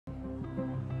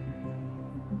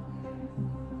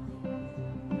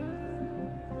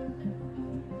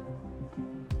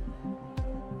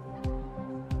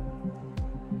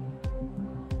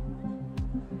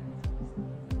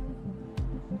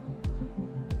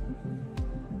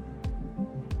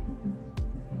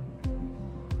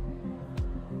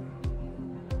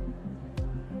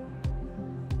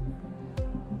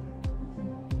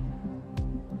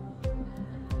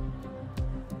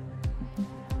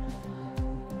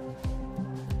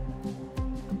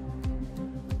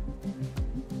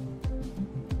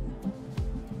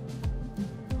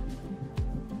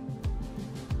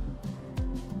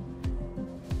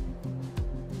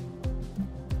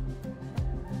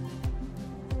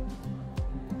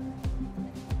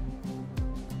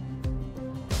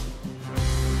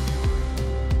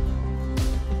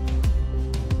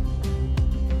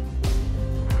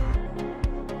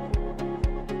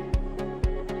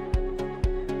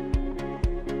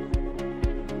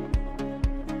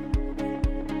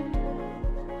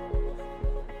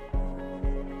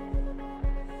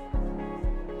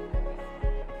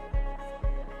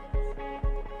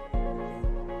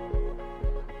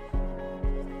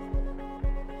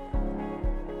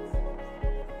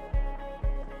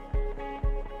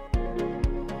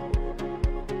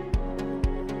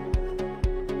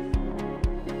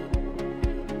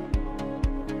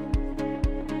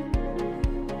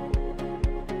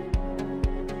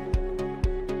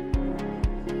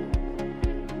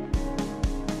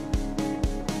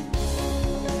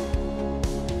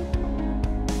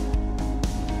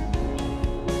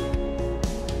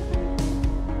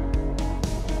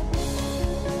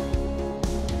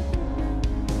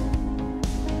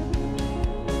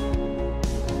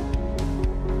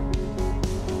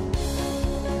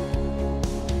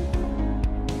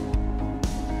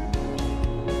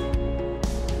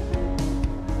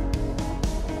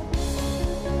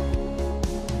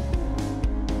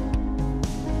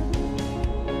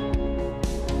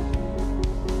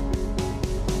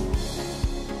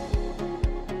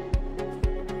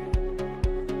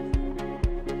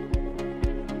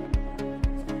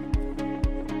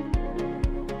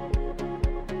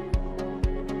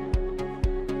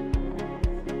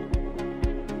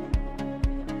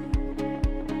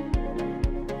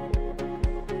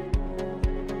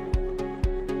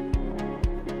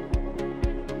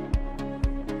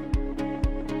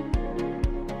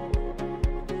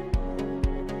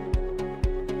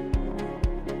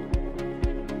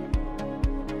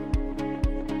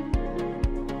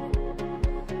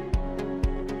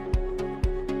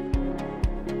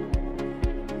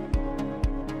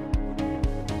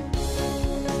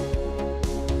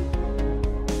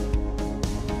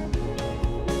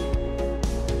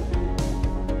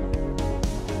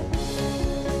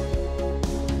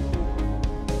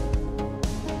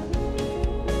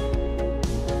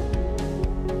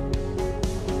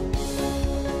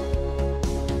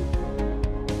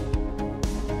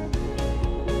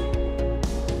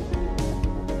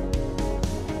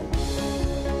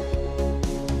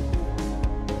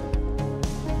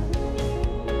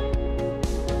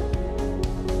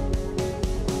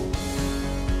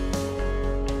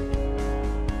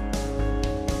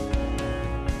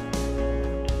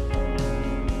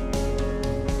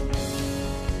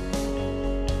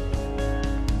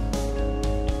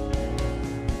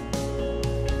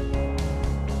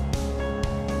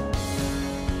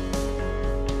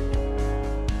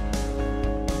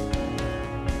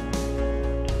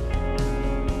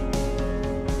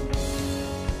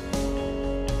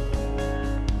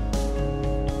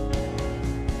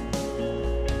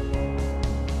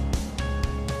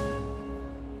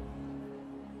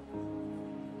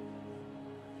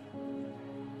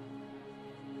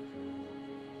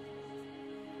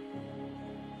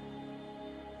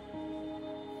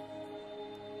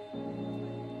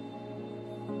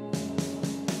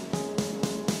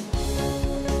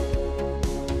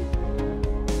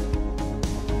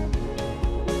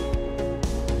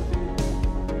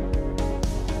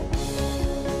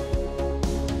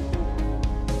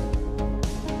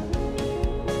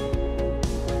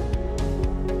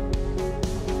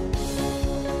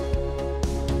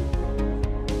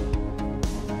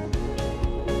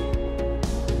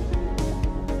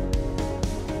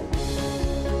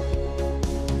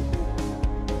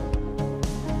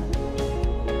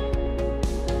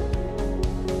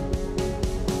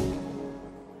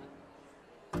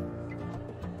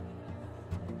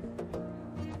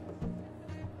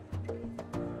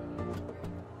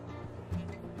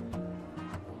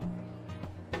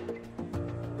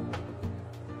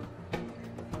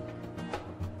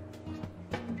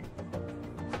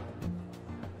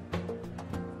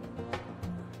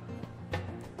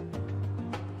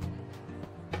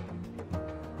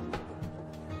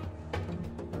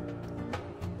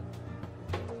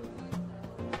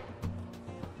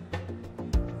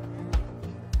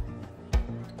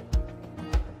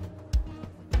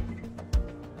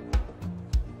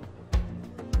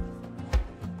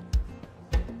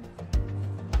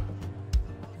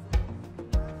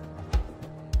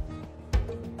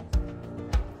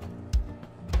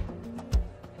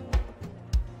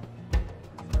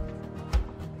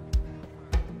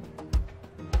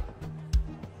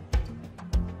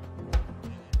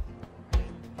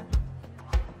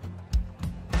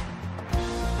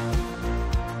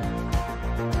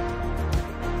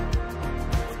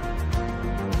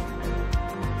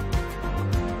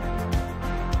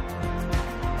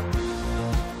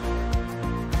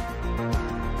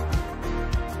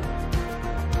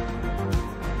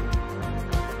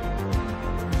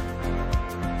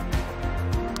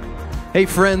Hey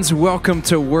friends, welcome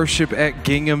to worship at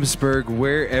Ginghamsburg,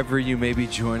 wherever you may be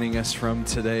joining us from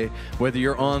today. Whether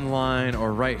you're online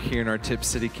or right here in our Tip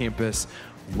City campus,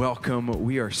 welcome.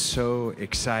 We are so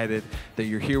excited that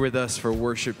you're here with us for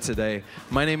worship today.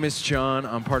 My name is John.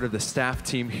 I'm part of the staff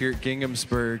team here at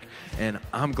Ginghamsburg, and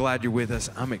I'm glad you're with us.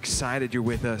 I'm excited you're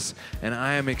with us, and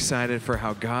I am excited for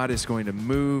how God is going to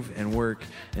move and work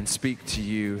and speak to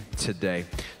you today.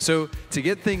 So to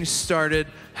get things started,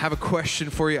 I have a question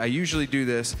for you. I usually do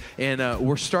this, and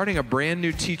we're starting a brand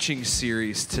new teaching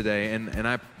series today,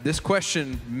 and this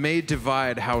question may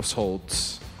divide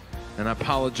households. And I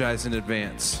apologize in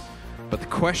advance. But the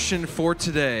question for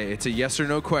today, it's a yes or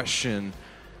no question.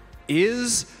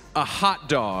 Is a hot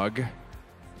dog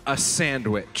a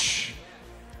sandwich?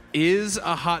 Is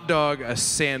a hot dog a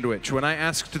sandwich? When I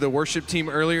asked the worship team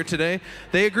earlier today,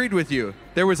 they agreed with you.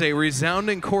 There was a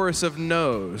resounding chorus of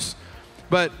no's.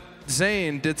 But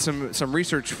Zane did some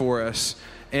research for us,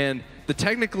 and the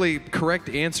technically correct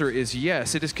answer is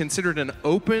yes. It is considered an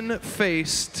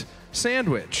open-faced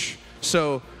sandwich.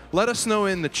 So let us know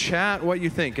in the chat what you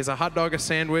think. Is a hot dog a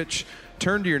sandwich?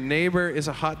 Turn to your neighbor. Is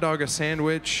a hot dog a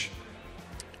sandwich?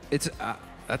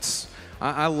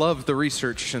 I love the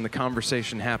research and the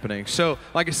conversation happening. So,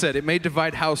 like I said, it may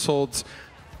divide households.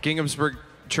 Ginghamsburg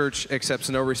Church accepts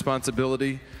no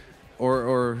responsibility.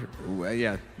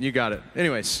 Yeah, you got it.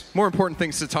 Anyways, more important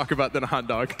things to talk about than a hot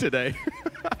dog today.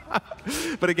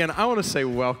 But again, I want to say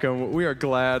welcome. We are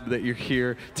glad that you're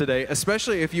here today,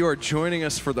 especially if you are joining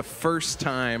us for the first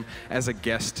time as a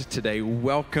guest today.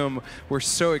 Welcome. We're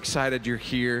so excited you're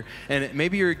here. And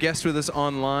maybe you're a guest with us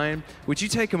online. Would you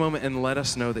take a moment and let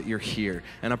us know that you're here?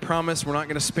 And I promise we're not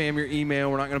going to spam your email.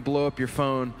 We're not going to blow up your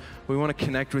phone. We want to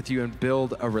connect with you and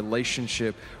build a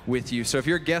relationship with you. So if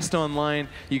you're a guest online,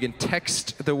 you can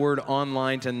text the word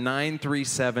online to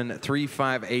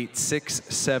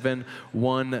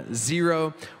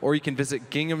 937-358-6710, or you can visit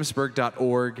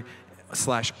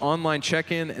ginghamsburg.org/online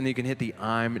check-in, and you can hit the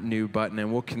I'm new button,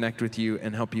 and we'll connect with you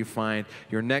and help you find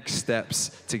your next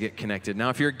steps to get connected. Now,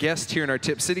 if you're a guest here in our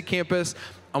Tip City campus,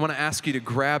 I want to ask you to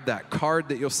grab that card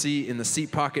that you'll see in the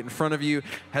seat pocket in front of you. It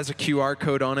has a QR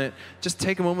code on it. Just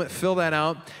take a moment, fill that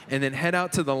out, and then head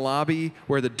out to the lobby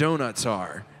where the donuts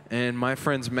are. And my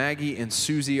friends Maggie and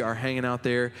Susie are hanging out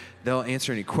there. They'll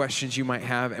answer any questions you might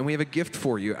have, and we have a gift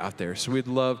for you out there. So we'd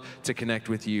love to connect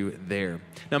with you there.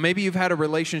 Now, maybe you've had a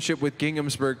relationship with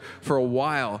Ginghamsburg for a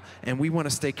while, and we want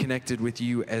to stay connected with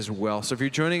you as well. So if you're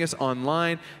joining us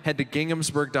online, head to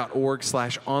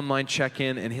ginghamsburg.org/online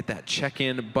check-in and hit that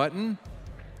check-in button.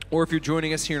 Or if you're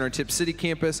joining us here in our Tip City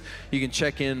campus, you can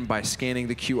check in by scanning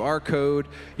the QR code.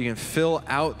 You can fill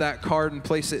out that card and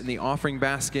place it in the offering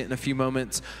basket in a few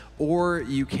moments. Or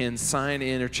you can sign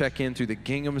in or check in through the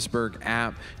Ginghamsburg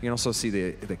app. You can also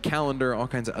see the calendar, all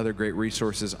kinds of other great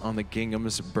resources on the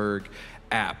Ginghamsburg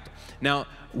app. Now,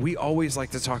 we always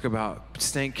like to talk about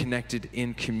staying connected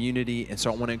in community, and so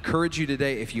I want to encourage you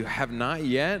today, if you have not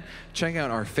yet, check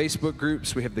out our Facebook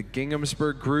groups. We have the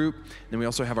Ginghamsburg group, and then we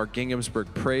also have our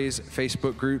Ginghamsburg Praise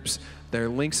Facebook groups. There are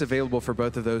links available for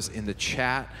both of those in the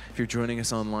chat if you're joining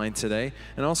us online today.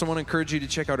 And I also want to encourage you to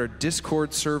check out our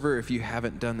Discord server if you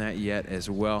haven't done that yet as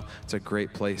well. It's a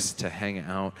great place to hang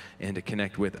out and to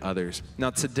connect with others. Now,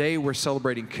 today we're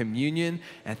celebrating communion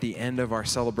at the end of our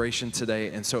celebration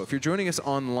today. And so if you're joining us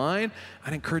online,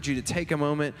 I'd encourage you to take a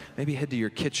moment, maybe head to your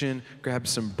kitchen, grab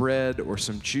some bread or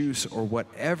some juice or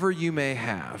whatever you may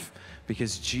have,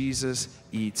 because Jesus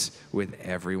eats with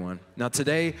everyone. Now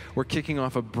today, we're kicking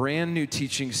off a brand new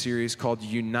teaching series called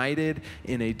United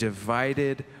in a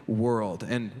Divided World.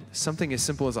 And something as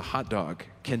simple as a hot dog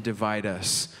can divide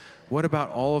us. What about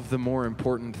all of the more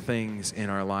important things in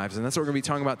our lives? And that's what we're going to be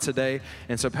talking about today.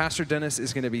 And so Pastor Dennis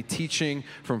is going to be teaching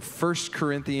from 1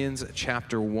 Corinthians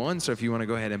chapter 1. So if you want to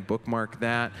go ahead and bookmark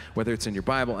that, whether it's in your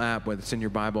Bible app, whether it's in your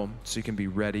Bible, so you can be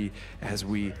ready as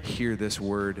we hear this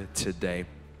word today.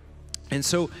 And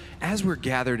so as we're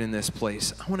gathered in this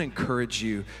place, I want to encourage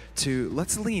you to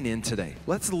let's lean in today.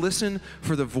 Let's listen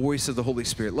for the voice of the Holy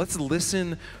Spirit. Let's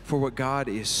listen for what God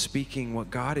is speaking, what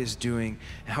God is doing,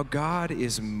 how God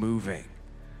is moving.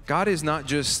 God is not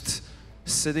just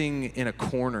sitting in a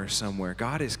corner somewhere.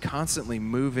 God is constantly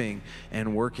moving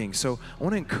and working. So I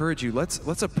want to encourage you,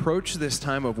 let's approach this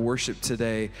time of worship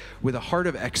today with a heart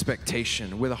of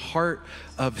expectation, with a heart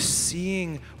of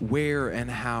seeing where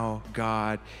and how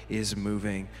God is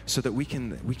moving, so that we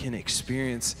can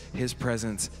experience His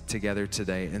presence together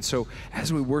today. And so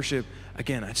as we worship,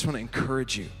 again, I just want to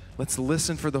encourage you. Let's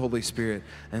listen for the Holy Spirit,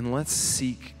 and let's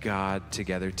seek God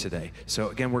together today. So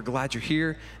again, we're glad you're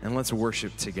here, and let's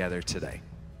worship together today.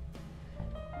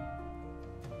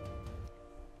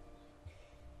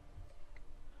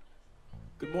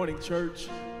 Good morning, church. If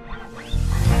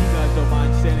you guys don't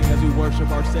mind standing as we worship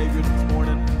our Savior this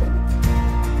morning.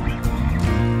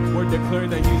 We're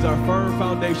declaring that He's our firm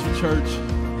foundation, church.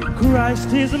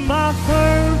 Christ is my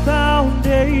firm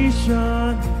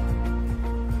foundation.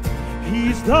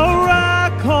 He's the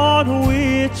rock on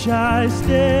which I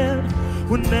stand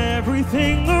when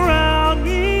everything around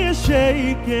me is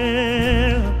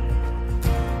shaking.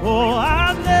 Oh,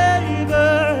 I've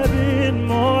never been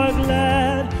more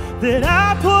glad that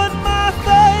I put my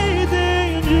faith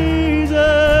in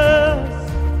Jesus.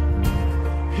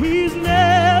 He's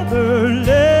never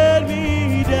let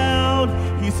me down.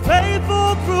 He's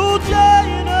faithful through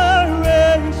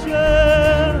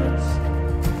generations.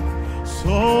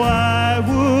 So why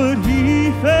would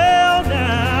He fail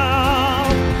now?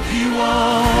 He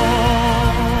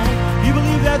won't. You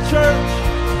believe that, church?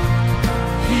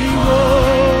 He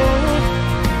won't.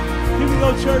 Here we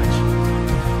go, church.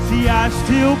 See, I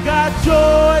still got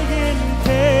joy in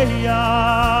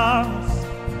chaos.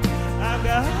 I've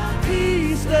got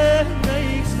peace that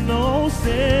makes no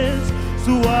sense.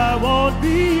 So I won't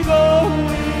be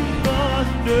going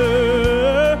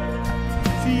under.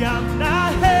 See, I'm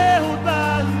not held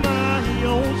by my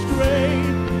own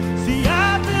strength. See,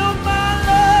 I built my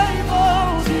life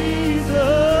on Jesus.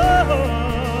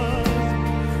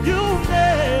 You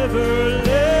never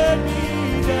let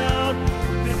me down.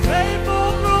 Been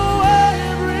faithful through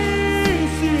every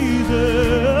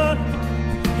season.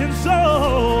 And so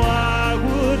I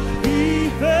would be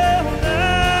fail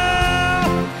now.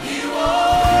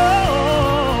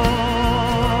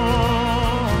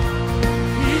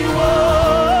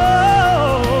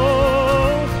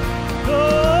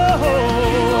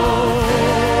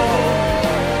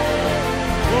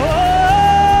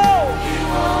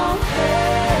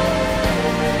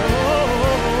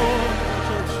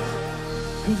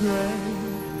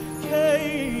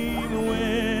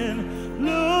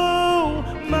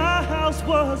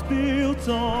 Built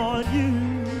on you,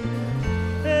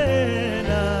 and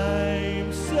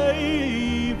I'm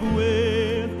safe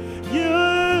with you.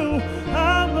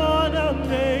 I'm gonna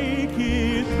make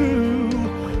it through.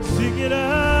 Sing it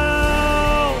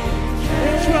out.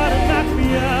 They try to knock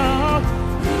me out,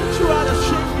 try to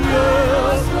shake me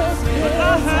up, but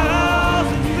my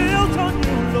house is built on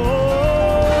you,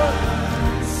 Lord.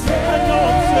 I know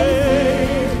I'm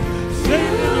safe,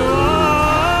 safe in your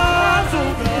arms, oh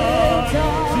God.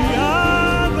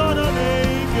 I'm gonna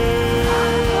make it.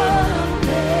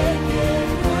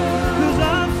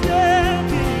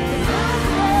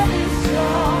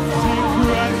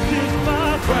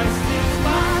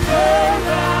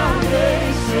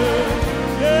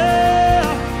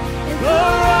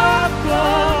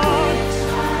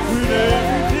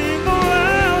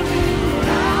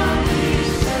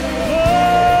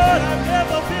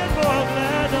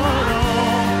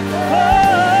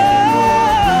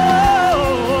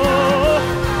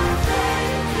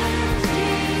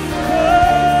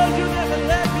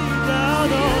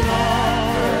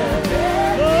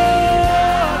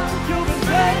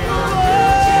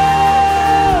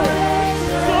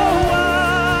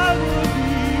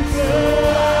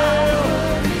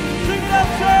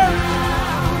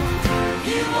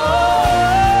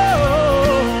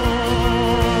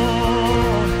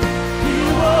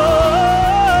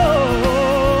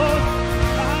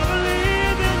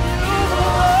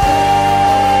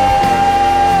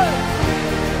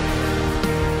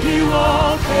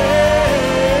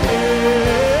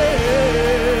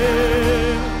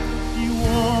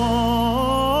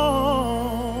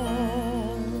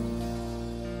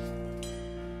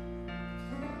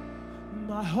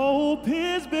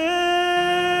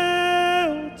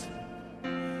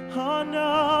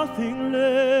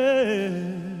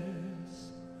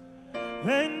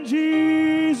 and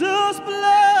Jesus' blood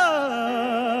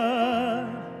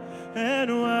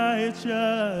and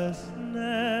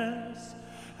righteousness.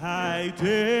 I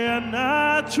dare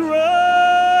not trust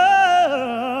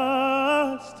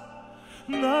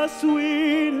the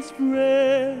sweetest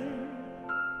friend,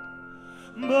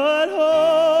 but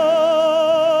wholly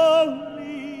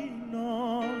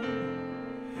on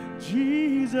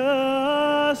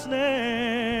Jesus' name.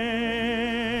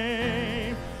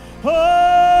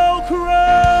 Oh, Christ,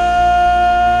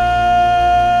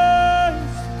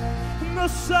 the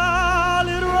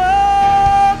solid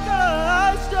rock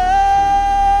I stand.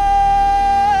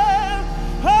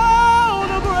 Oh,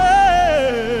 the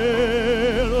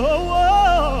bread,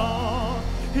 oh,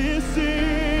 is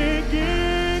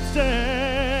sinking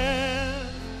sand.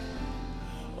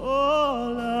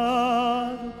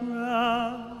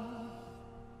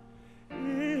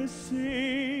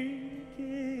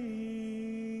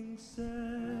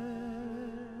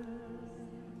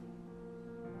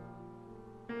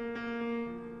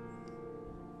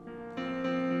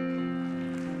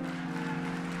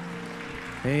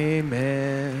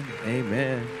 Amen.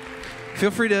 Amen. Feel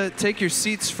free to take your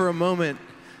seats for a moment.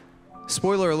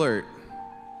 Spoiler alert,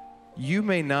 you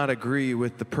may not agree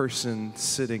with the person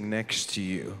sitting next to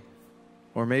you.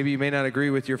 Or maybe you may not agree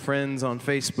with your friends on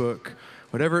Facebook.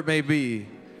 Whatever it may be,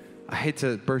 I hate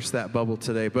to burst that bubble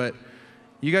today, but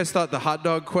you guys thought the hot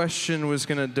dog question was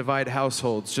going to divide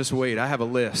households. Just wait, I have a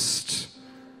list.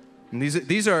 And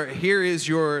here is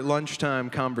your lunchtime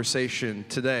conversation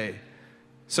today.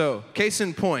 So, case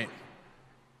in point,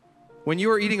 when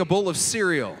you are eating a bowl of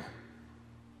cereal,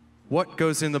 what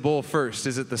goes in the bowl first?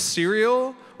 Is it the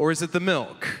cereal or is it the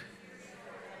milk?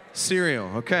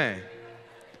 Cereal, okay.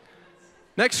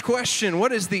 Next question,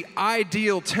 what is the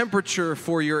ideal temperature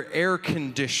for your air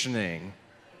conditioning?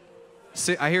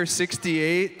 I hear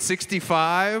 68,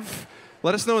 65.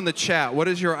 Let us know in the chat, what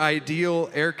is your ideal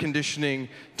air conditioning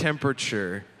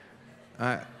temperature?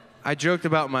 I joked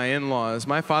about my in-laws.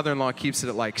 My father-in-law keeps it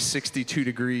at like 62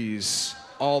 degrees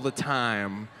all the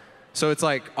time. So it's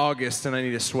like August and I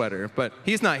need a sweater. But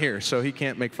he's not here, so he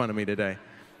can't make fun of me today.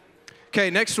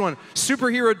 Okay, next one,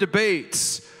 superhero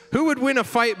debates. Who would win a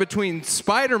fight between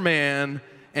Spider-Man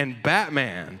and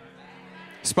Batman?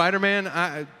 Spider-Man,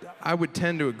 I would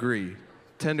tend to agree.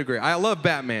 I love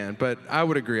Batman, but I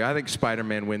would agree. I think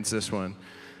Spider-Man wins this one.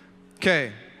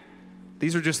 Okay,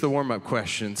 these are just the warm-up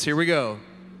questions. Here we go.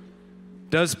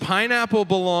 Does pineapple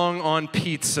belong on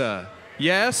pizza?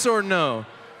 Yes or no?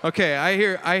 Okay,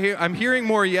 I'm hearing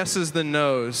more yeses than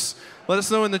nos. Let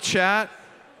us know in the chat.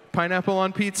 Pineapple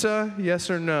on pizza? Yes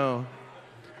or no?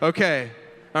 Okay.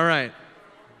 All right.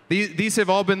 These have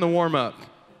all been the warm-up.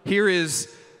 Here is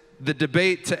the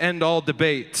debate to end all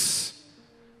debates.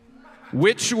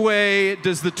 Which way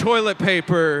does the toilet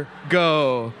paper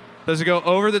go? Does it go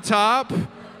over the top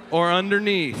or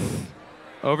underneath?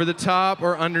 Over the top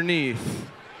or underneath?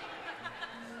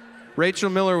 Rachel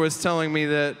Miller was telling me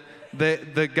that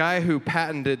the guy who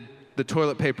patented the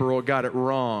toilet paper roll got it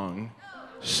wrong.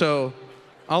 So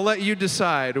I'll let you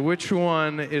decide which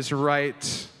one is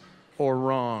right or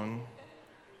wrong.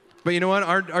 But you know what?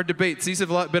 Our debates, these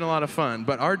have been a lot of fun,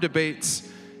 but our debates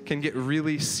can get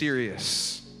really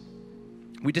serious.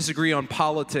 We disagree on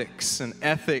politics and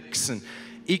ethics and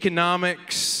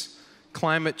economics,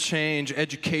 climate change,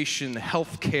 education,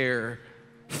 healthcare,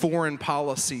 foreign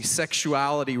policy,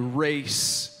 sexuality,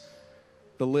 race.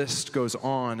 The list goes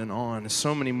on and on.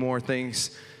 So many more things.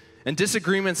 And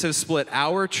disagreements have split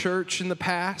our church in the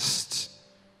past.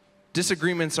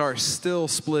 Disagreements are still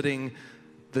splitting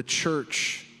the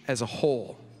church as a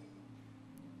whole.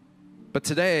 But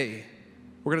today,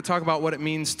 we're going to talk about what it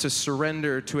means to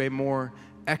surrender to a more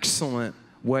excellent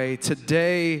way.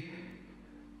 Today,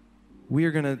 we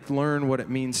are going to learn what it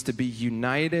means to be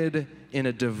united in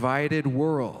a divided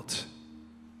world,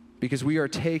 because we are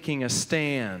taking a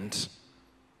stand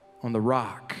on the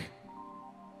rock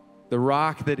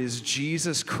that is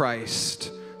Jesus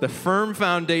Christ, the firm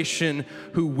foundation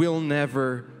who will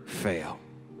never fail.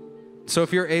 So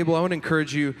if you're able, I want to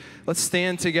encourage you, let's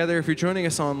stand together. If you're joining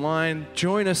us online,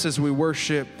 join us as we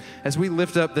worship, as we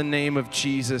lift up the name of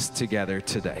Jesus together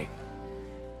today.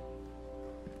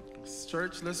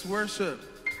 Church, let's worship.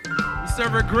 We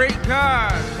serve a great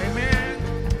God. Amen.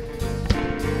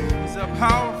 He's a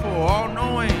powerful,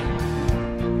 all-knowing.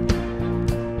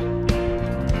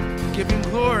 Give him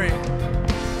glory.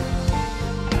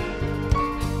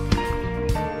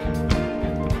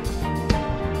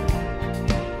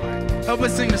 Help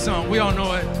us sing the song. We all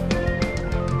know it.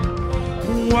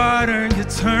 Water you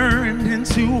turned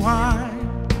into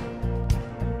wine.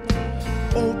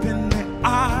 Open the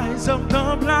eyes of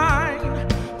the blind.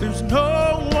 There's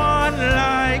no one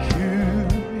like you.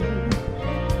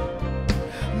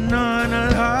 None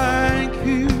like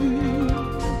you.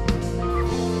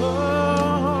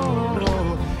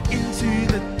 Oh, into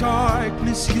the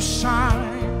darkness you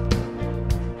shine.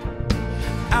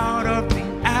 Out of the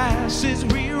ashes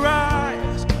we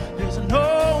rise. There's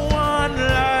no one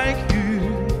like you.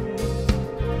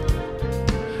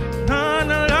 None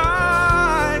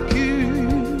like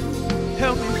you.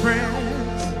 Help me,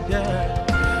 friends. Yeah.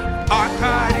 Our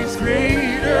God is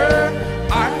greater.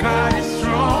 Our God is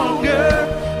stronger.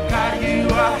 God, you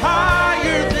are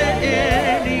higher than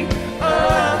any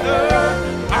other.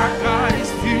 Our God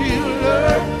is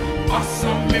healer.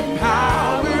 Awesome in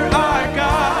power. Our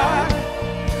God.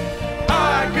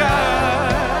 Our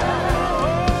God.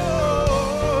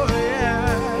 Oh,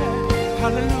 yeah.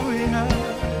 Hallelujah.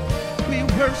 We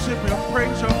worship and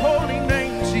praise your holy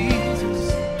name,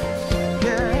 Jesus.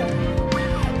 Yeah.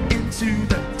 Into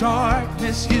the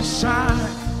darkness you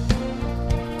shine.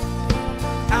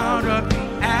 Out of the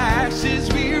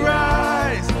ashes we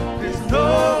rise. There's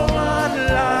no one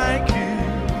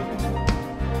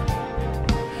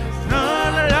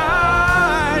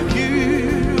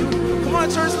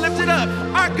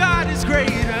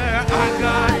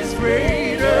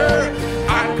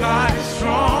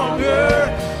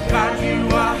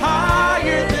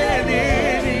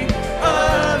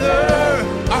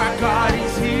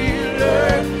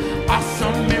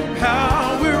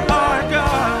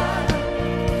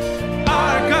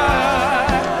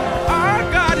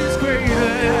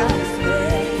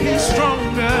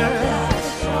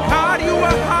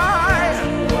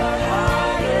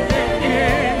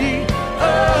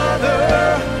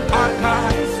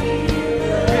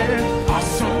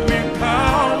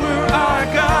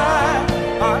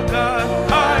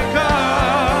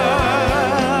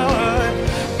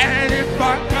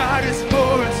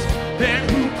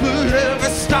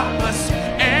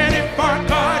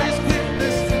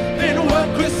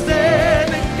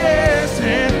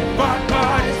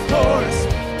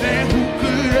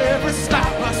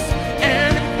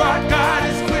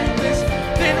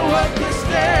what can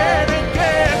stand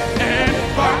against? And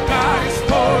if our God is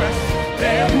for us,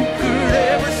 then who could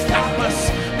ever stop us?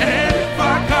 And if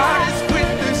our God is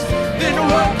with us, then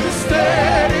what can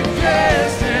stand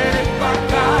against? And if our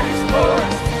God is for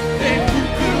us, then who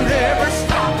could ever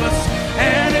stop us?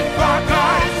 And if our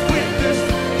God is with us,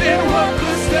 then what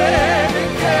could stand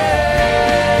against?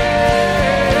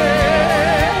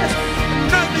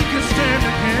 Nothing can stand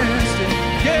against it.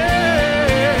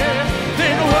 Yeah.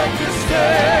 Then what can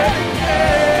stand against?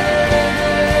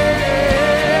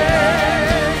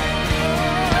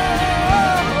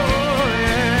 Oh,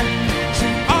 yeah.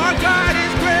 See, our God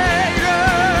is greater.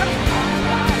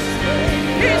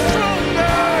 He's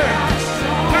stronger.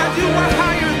 God, you are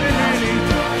higher than any.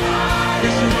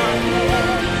 Yes, you are.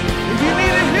 If you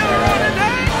need a healer on the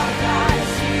day,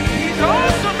 He's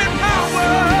awesome in power.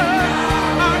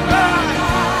 Our God,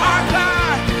 our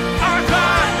God, our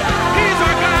God. He's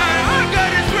our God. Our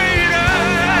God is greater.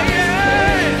 Yeah.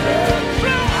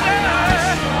 Stronger.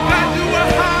 God, you are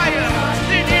higher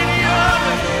than any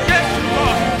other. Yes, you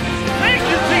are. Thank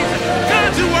you, Jesus.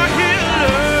 God, you are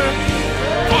healer.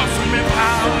 Awesome in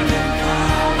power.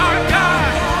 Our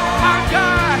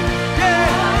God, yeah,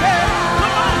 yeah.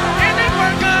 Come on, and if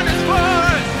our God is for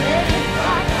us,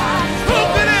 who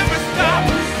could ever stop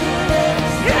us?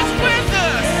 He's with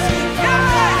us.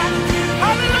 Yeah.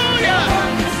 Hallelujah.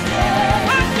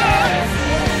 Our God.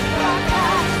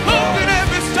 Who could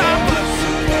ever stop us?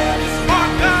 Our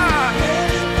God.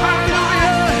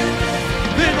 Hallelujah.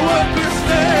 Then what could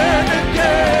stand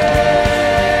against?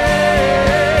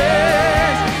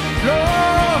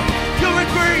 Lord, you're a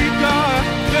great God.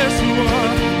 Yes, you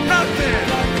are. Nothing.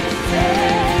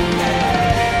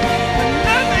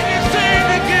 Nothing can stand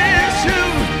against you.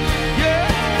 Yeah.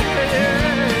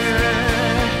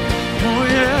 Oh,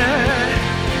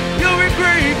 yeah. You're a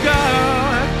great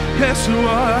God. Yes, you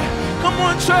are. Come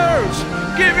on, church.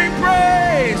 Give Him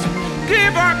praise.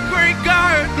 Give our great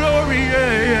God glory.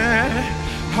 Yeah, yeah.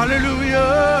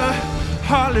 Hallelujah.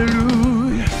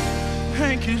 Hallelujah.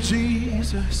 Thank you,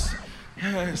 Jesus.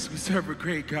 Yes, we serve a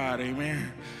great God.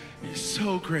 Amen. He's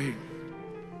so great.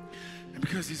 And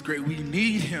because He's great, we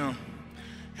need Him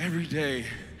every day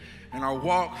in our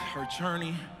walk, our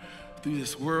journey through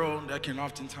this world that can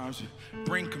oftentimes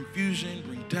bring confusion,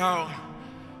 bring doubt.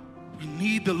 We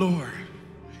need the Lord.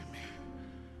 Amen.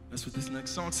 That's what this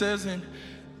next song says. And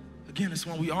again, it's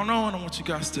one we all know, and I want you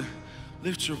guys to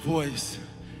lift your voice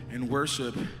in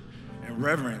worship and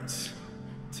reverence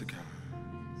to God.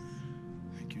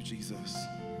 Thank you, Jesus.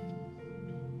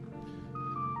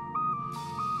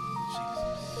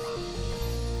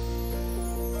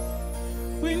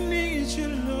 We need you,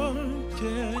 Lord,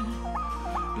 yeah.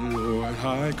 Lord,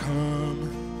 I come,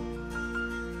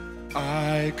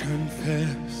 I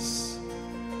confess,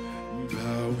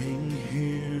 bowing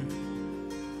here,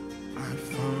 I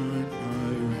find my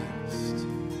rest.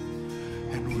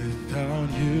 And without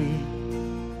you,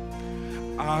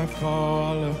 I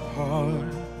fall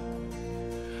apart.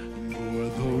 You're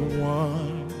the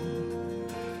one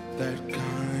that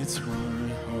guides my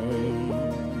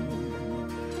heart.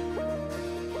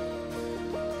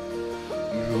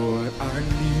 Lord, I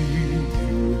need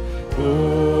you.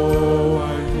 Oh, I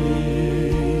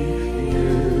need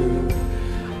you.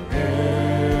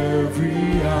 Every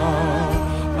hour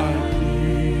I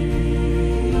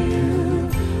need you.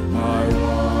 My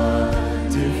one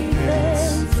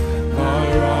defense, my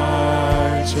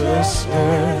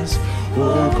righteousness.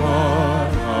 Oh God,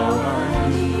 how I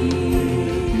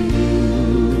need you.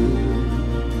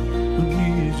 I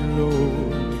need you,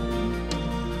 Lord.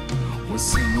 When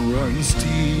sin runs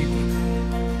deep,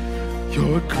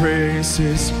 your grace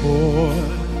is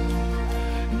poured,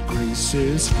 and grace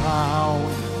is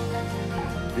found,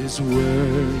 is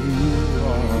where you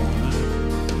are.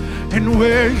 And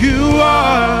where you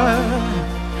are,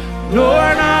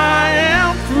 Lord, I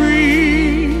am free.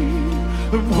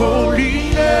 Of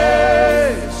holiness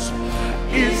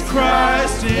is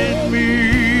Christ in me.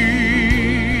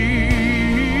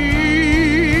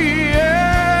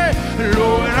 Yeah.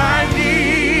 Lord, I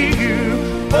need you.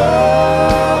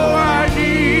 Oh, I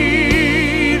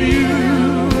need you.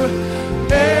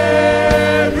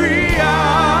 Every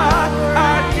hour I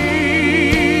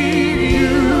need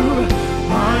you.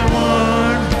 My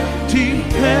one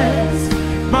defense,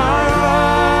 my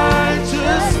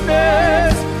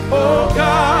righteousness. Oh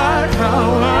God, how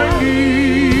I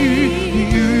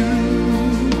need you.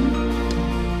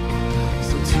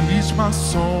 So teach my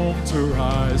song to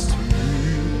rise to you.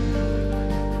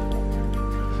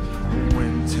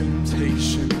 When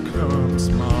temptation comes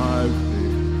my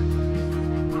way,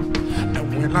 and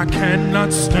when I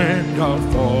cannot stand, I'll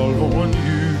fall on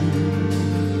you.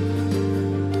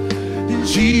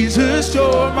 Jesus,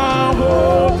 you're my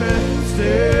hope and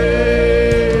stay.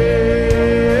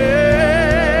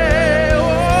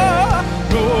 Oh,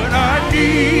 Lord, I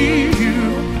need you.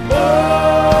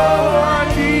 Oh,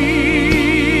 I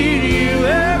need you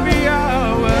every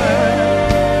hour.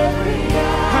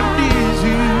 I need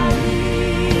you.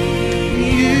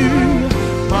 You,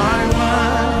 my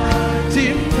one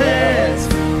defense,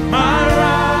 my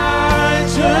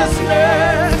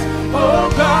righteousness. Oh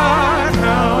God,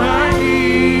 how I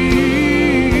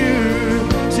need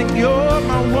you. Sing, you're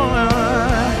my one.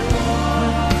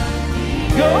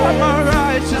 You're my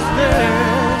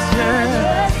righteousness.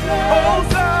 Yeah. Oh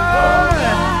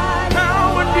God,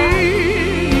 how I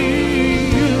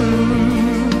need you.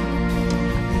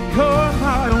 You're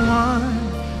my one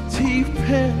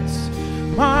defense,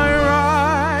 my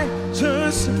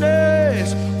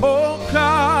righteousness. Oh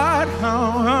God,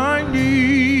 how I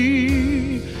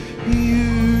need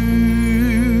you.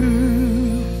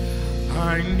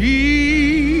 I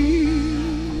need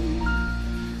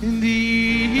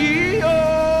thee.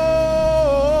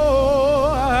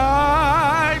 Oh,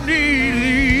 I need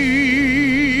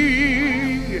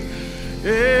thee. Yeah.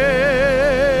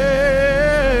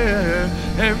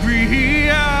 Every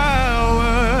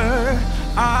hour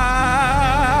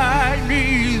I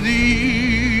need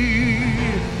thee.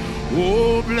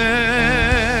 Oh,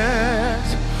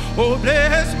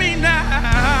 bless me now.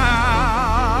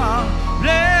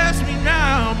 Bless me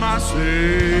now, my Savior.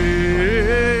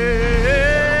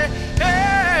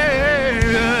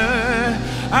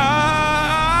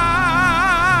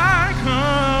 I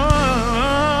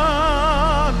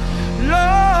come,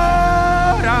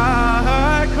 Lord,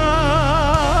 I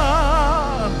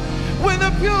come with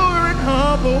a pure and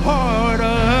humble heart.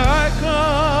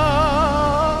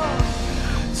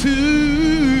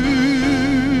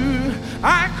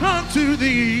 I come to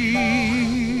thee.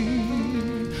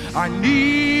 I need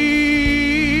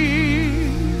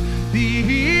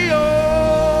thee.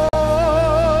 Oh,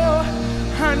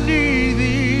 I need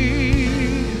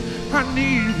thee. I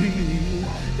need thee.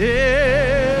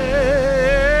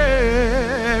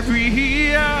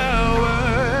 Every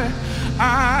hour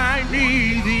I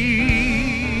need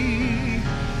thee.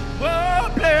 Oh,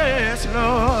 bless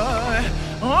Lord.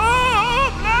 Oh,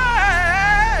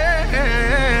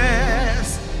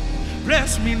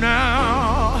 bless me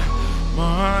now,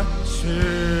 my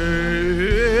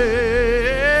Savior.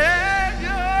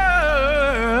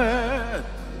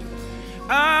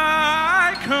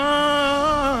 I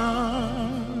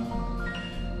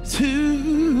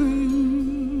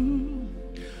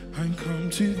come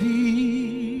to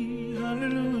thee.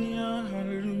 Hallelujah,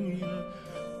 hallelujah.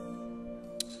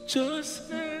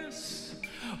 Justness,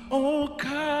 oh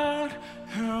God,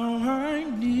 how I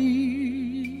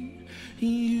need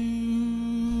you.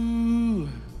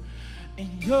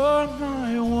 And you're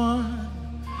my one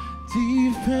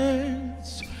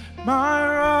defense, my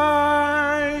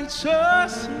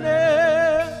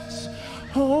righteousness.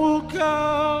 Oh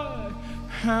God,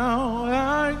 how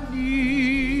I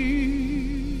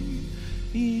need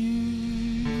you.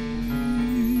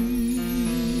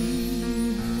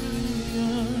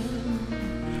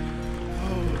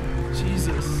 Oh,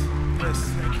 Jesus. Yes,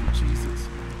 thank you, Jesus.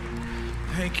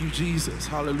 Thank you, Jesus.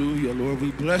 Hallelujah, Lord.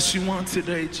 We bless you on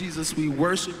today, Jesus. We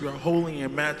worship your holy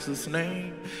and matchless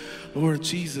name. Lord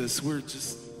Jesus, we're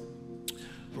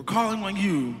calling on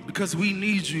you because we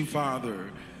need you, Father.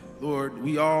 Lord,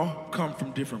 we all come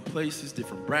from different places,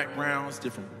 different backgrounds,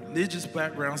 different religious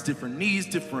backgrounds, different needs,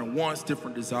 different wants,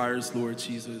 different desires, Lord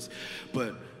Jesus.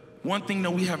 But one thing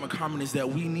that we have in common is that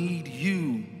we need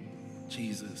you,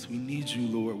 Jesus. We need you,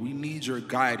 Lord. We need your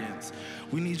guidance.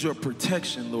 We need your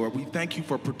protection, Lord. We thank you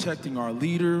for protecting our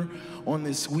leader on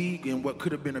this week in what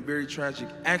could have been a very tragic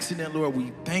accident, Lord.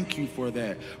 We thank you for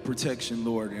that protection,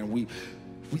 Lord. And we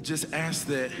just ask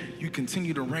that you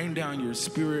continue to rain down your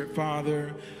spirit,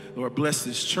 Father. Lord, bless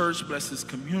this church, bless this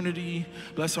community,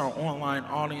 bless our online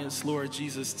audience, Lord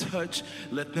Jesus. Touch,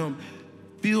 let them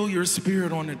feel your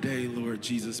spirit on the day, Lord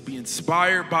Jesus. Be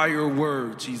inspired by your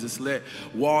word, Jesus. Let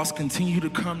walls continue to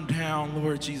come down,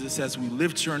 Lord Jesus, as we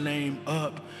lift your name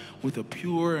up with a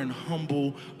pure and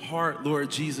humble heart, Lord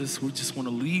Jesus. We just want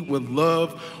to lead with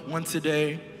love one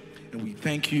today. And we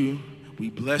thank you, we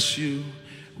bless you,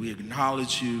 we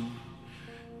acknowledge you,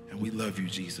 and we love you,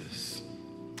 Jesus.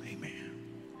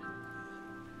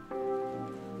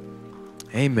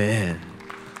 Amen.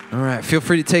 All right, feel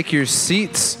free to take your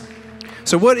seats.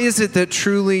 So what is it that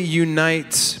truly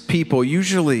unites people?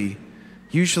 Usually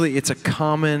it's a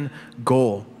common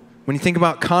goal. When you think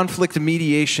about conflict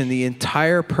mediation, the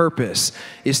entire purpose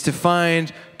is to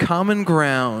find common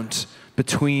ground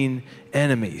between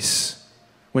enemies.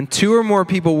 When two or more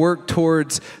people work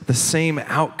towards the same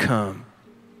outcome,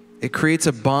 it creates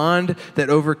a bond that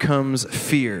overcomes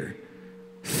fear.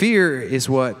 Fear is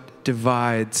what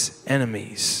divides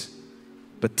enemies,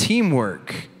 but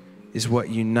teamwork is what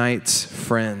unites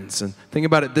friends. And think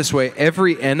about it this way: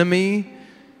 every enemy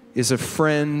is a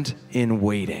friend in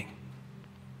waiting.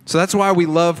 So that's why we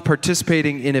love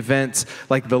participating in events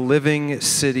like the Living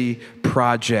City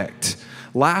Project.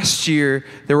 Last year,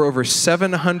 there were over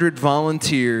 700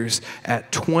 volunteers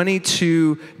at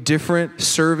 22 different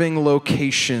serving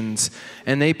locations,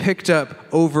 and they picked up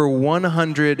over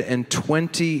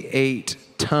 128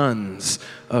 tons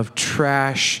of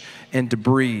trash and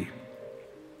debris.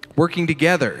 Working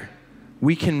together,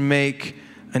 we can make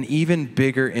an even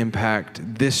bigger impact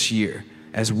this year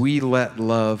as we let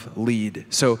love lead.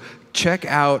 So check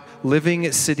out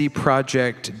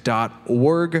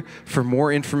livingcityproject.org for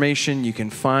more information. You can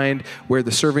find where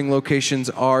the serving locations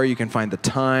are. You can find the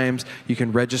times. You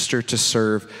can register to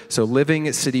serve. So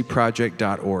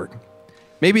livingcityproject.org.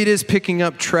 Maybe it is picking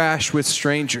up trash with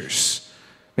strangers.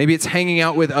 Maybe it's hanging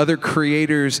out with other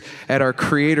creators at our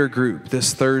creator group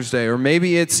this Thursday. Or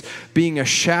maybe it's being a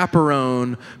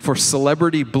chaperone for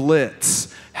Celebrity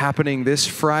Blitz happening this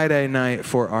Friday night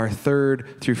for our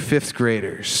 3rd through 5th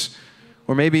graders.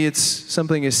 Or maybe it's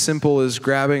something as simple as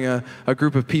grabbing a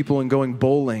group of people and going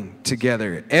bowling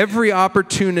together. Every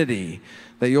opportunity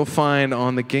that you'll find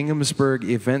on the Ginghamsburg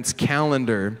events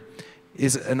calendar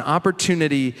is an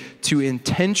opportunity to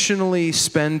intentionally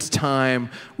spend time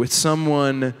with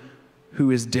someone who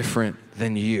is different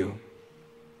than you.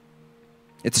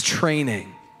 It's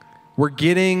training. We're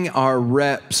getting our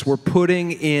reps. We're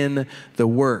putting in the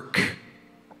work.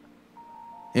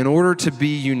 In order to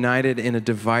be united in a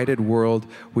divided world,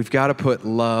 we've got to put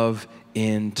love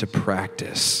into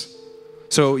practice.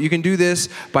 So you can do this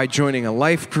by joining a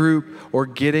life group or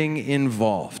getting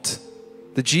involved.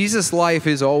 The Jesus life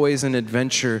is always an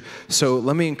adventure. So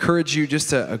let me encourage you,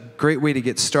 just a great way to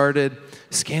get started.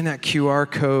 Scan that QR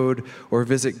code or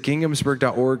visit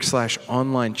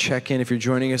ginghamsburg.org/online check-in if you're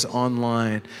joining us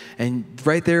online. And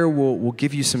right there, we'll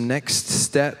give you some next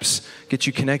steps, get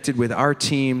you connected with our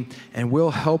team, and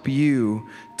we'll help you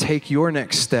take your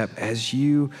next step as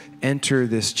you enter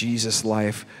this Jesus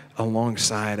life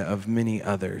alongside of many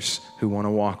others who want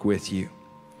to walk with you.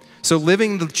 So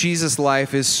living the Jesus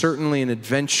life is certainly an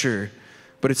adventure,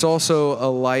 but it's also a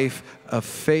life of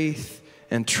faith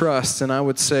and trust. And I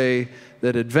would say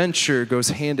that adventure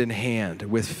goes hand in hand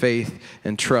with faith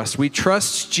and trust. We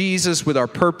trust Jesus with our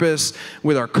purpose,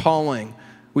 with our calling.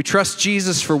 We trust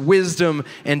Jesus for wisdom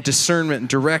and discernment and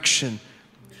direction.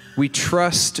 We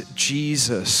trust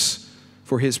Jesus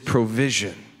for his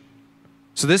provision.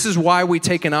 So this is why we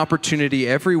take an opportunity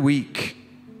every week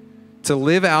to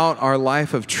live out our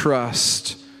life of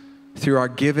trust through our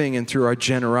giving and through our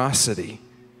generosity.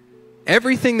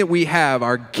 Everything that we have,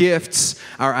 our gifts,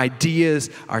 our ideas,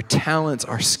 our talents,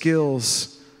 our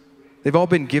skills, they've all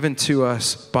been given to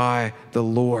us by the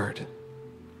Lord.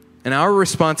 And our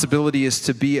responsibility is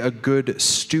to be a good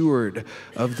steward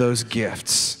of those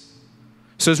gifts.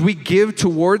 So as we give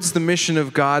towards the mission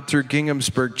of God through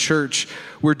Ginghamsburg Church,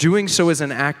 we're doing so as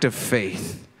an act of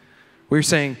faith. We're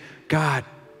saying, God,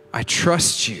 I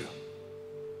trust you.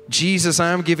 Jesus,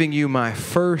 I'm giving you my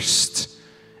first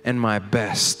and my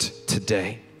best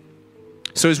today.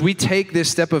 So as we take this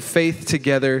step of faith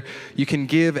together, you can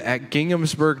give at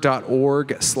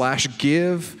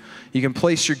ginghamsburg.org/give. You can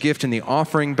place your gift in the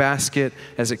offering basket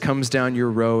as it comes down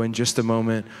your row in just a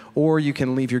moment, or you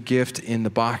can leave your gift in the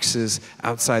boxes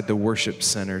outside the worship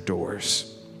center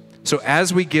doors. So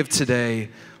as we give today,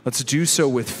 let's do so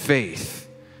with faith,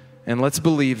 and let's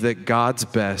believe that God's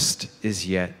best is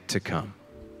yet to come.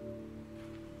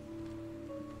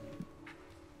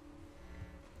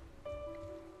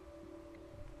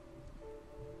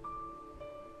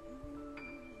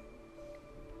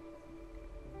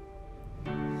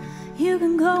 You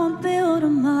can go and build a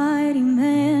mighty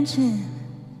mansion,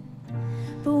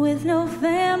 but with no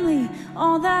family,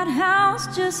 all that house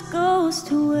just goes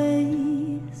to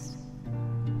waste.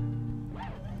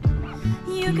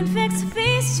 You can fix a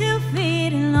feast to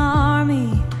feed an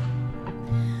army,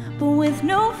 but with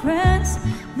no friends,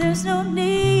 there's no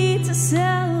need to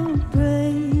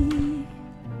celebrate.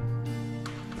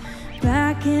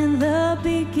 Back in the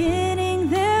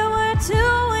beginning, there were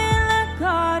two in the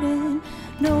garden.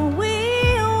 No, we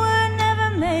were never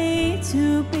made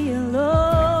to be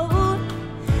alone.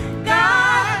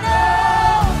 God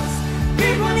knows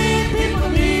people need people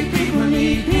need people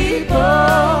need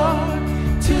people.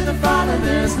 To the Father,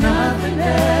 there's nothing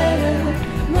better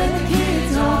when the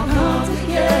kids all come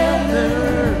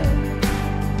together.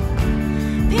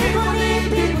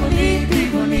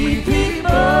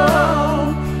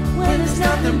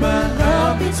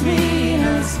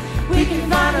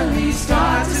 finally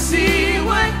start to see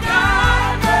what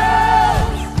God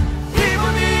knows.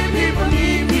 People need people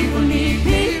need people need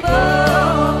people.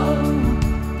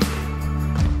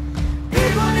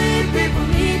 People need people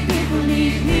need people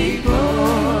need people.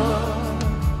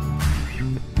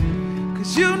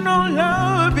 'Cause you know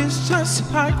love is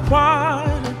just like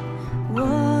water.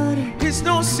 It's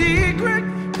no secret,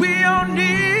 we all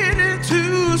need it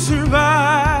to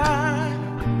survive.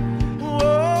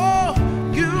 Oh,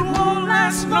 you won't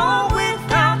last long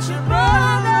without your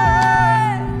brother.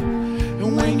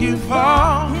 And when you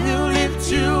fall, he'll lift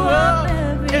you up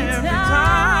every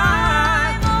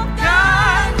time.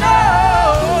 God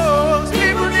knows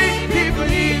people need people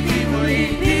need people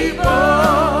need people.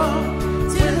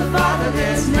 To the Father,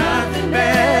 there's nothing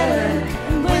better.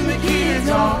 And when the kids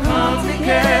all come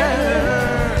together.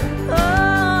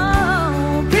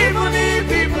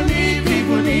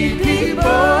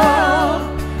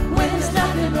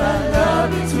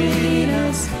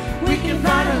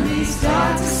 Finally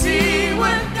start to see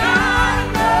what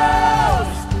God knows.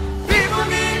 People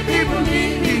need people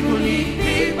need people need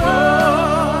people.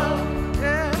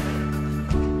 Yeah.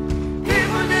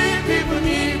 People need people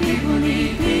need people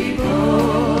need people.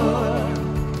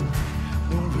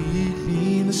 The weak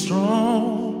need the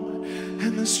strong,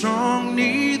 and the strong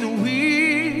need the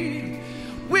weak.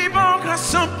 We've all got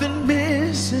something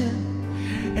missing,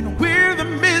 and we're the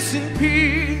missing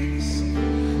piece.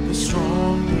 The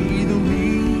strong need the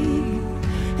weak,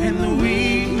 and the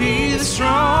weak need the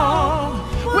strong.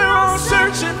 We're all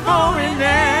searching for an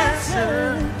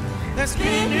answer that's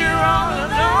been here all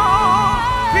along.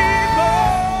 People.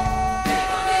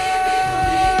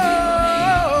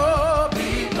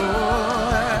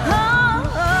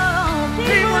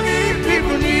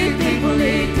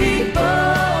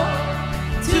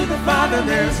 Father,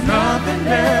 there's nothing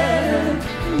better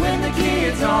when the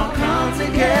kids all come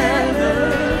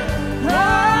together. Oh,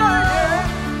 yeah.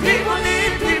 People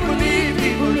need people need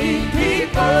people need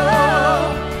people.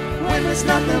 When there's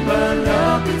nothing but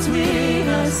love between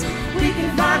us, we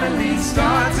can finally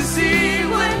start to see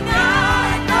what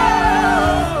God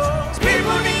knows.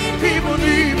 People need people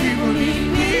need people need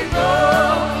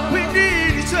people. We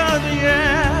need each other,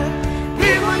 yeah.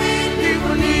 People need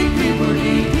people need people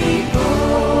need people.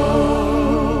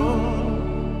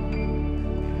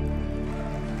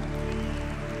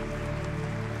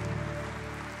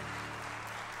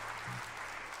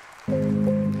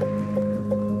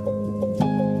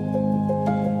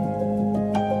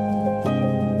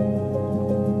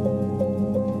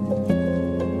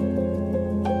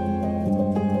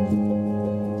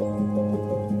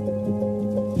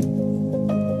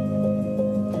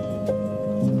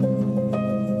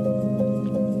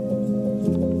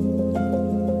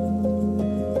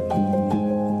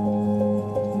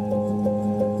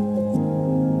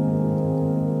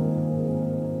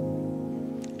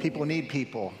 People need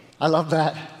people. I love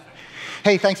that.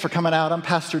 Hey, thanks for coming out. I'm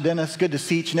Pastor Dennis. Good to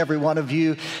see each and every one of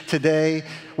you today.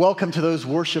 Welcome to those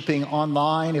worshiping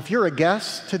online. If you're a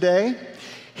guest today,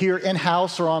 here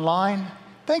in-house or online,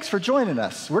 thanks for joining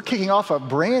us. We're kicking off a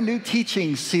brand new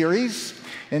teaching series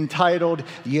entitled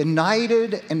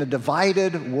United in a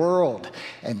Divided World.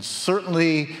 And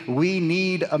certainly we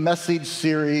need a message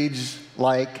series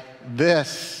like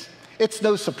this. It's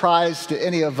no surprise to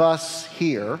any of us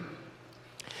here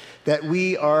that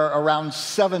we are around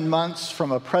 7 months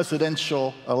from a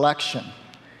presidential election,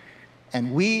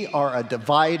 and we are a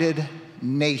divided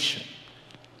nation.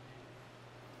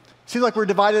 Seems like we're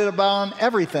divided about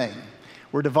everything.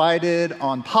 We're divided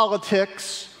on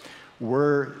politics,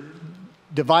 we're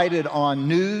divided on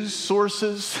news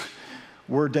sources,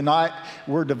 we're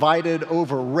divided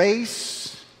over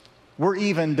race, we're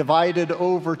even divided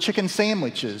over chicken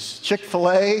sandwiches,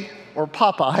 Chick-fil-A or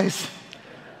Popeyes.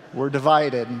 We're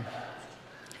divided.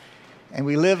 And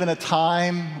we live in a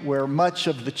time where much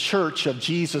of the Church of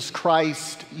Jesus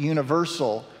Christ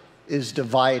Universal is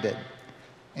divided.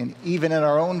 And even in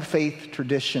our own faith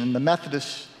tradition, the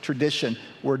Methodist tradition,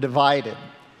 we're divided.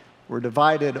 We're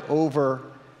divided over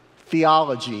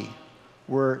theology.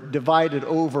 We're divided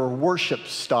over worship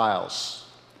styles.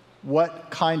 What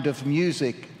kind of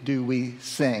music do we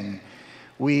sing?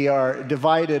 We are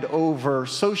divided over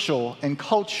social and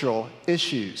cultural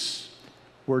issues.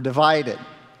 We're divided.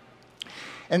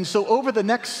 And so over the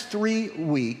next 3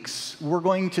 weeks, we're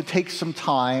going to take some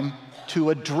time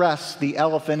to address the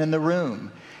elephant in the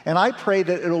room. And I pray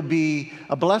that it'll be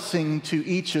a blessing to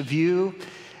each of you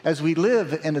as we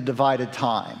live in a divided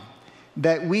time,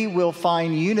 that we will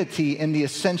find unity in the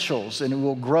essentials and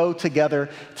we'll grow together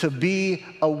to be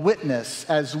a witness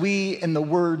as we, in the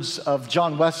words of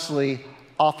John Wesley,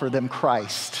 offer them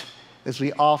Christ, as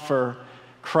we offer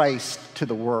Christ to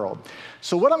the world.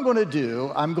 So what I'm going to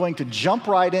do, I'm going to jump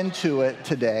right into it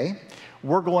today.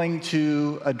 We're going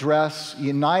to address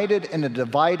united in a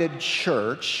divided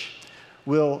church.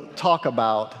 We'll talk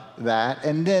about that.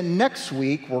 And then next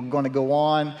week, we're going to go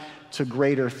on to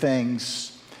greater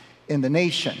things in the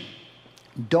nation.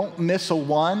 Don't miss a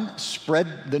one.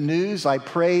 Spread the news. I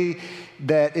pray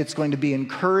that it's going to be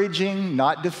encouraging,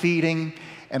 not defeating,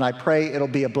 and I pray it'll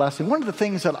be a blessing. One of the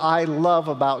things that I love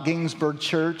about Ginsburg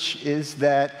Church is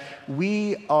that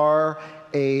we are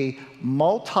a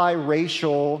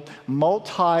multiracial,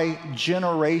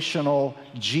 multi-generational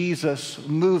Jesus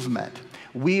movement.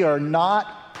 We are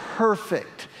not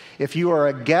perfect. If you are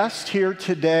a guest here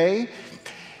today,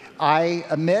 I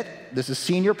admit, this is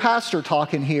senior pastor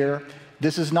talking here,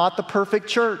 this is not the perfect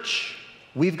church.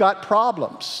 We've got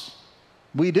problems.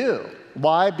 We do.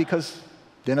 Why? Because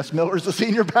Dennis Miller's the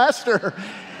senior pastor,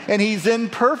 and he's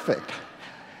imperfect.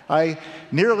 I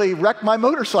nearly wrecked my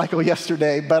motorcycle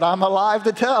yesterday, but I'm alive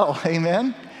to tell.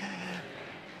 Amen?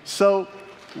 So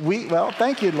well,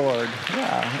 thank you, Lord.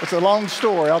 Yeah, it's a long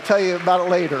story. I'll tell you about it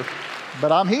later,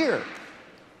 but I'm here.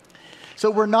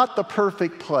 So we're not the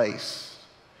perfect place,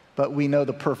 but we know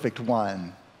the perfect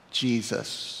one,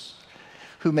 Jesus,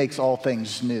 who makes all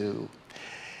things new.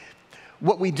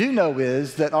 What we do know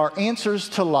is that our answers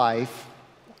to life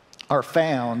are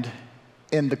found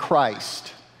in the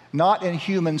Christ, not in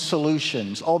human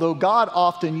solutions. Although God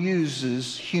often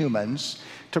uses humans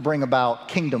to bring about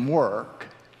kingdom work.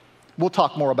 We'll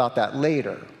talk more about that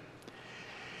later.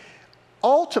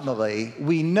 Ultimately,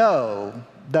 we know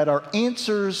that our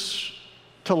answers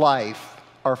to life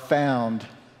are found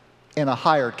in a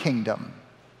higher kingdom.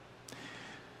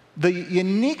 The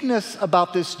uniqueness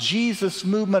about this Jesus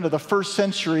movement of the first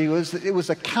century was that it was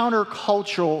a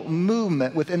countercultural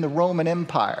movement within the Roman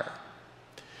Empire.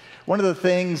 One of the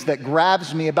things that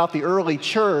grabs me about the early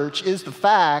church is the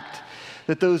fact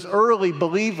that those early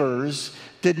believers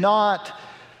did not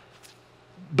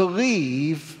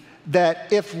believe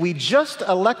that if we just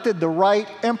elected the right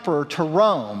emperor to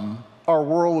Rome, our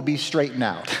world would be straightened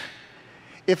out.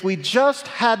 If we just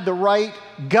had the right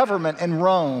government in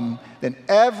Rome, then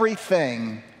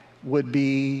everything would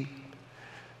be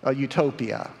a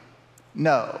utopia.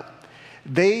 No.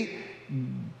 They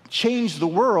changed the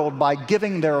world by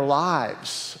giving their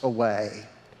lives away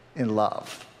in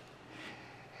love.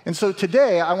 And so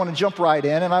today, I want to jump right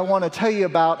in, and I want to tell you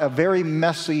about a very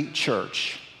messy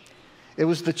church. It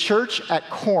was the church at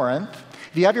Corinth.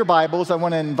 If you have your Bibles, I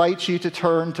want to invite you to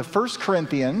turn to 1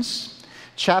 Corinthians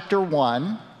chapter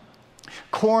 1.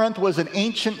 Corinth was an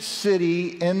ancient city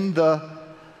in the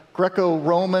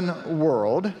Greco-Roman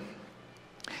world.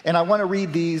 And I want to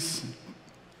read these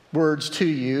words to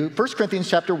you. 1 Corinthians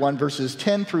chapter 1, verses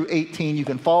 10 through 18. You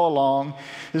can follow along.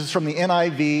 This is from the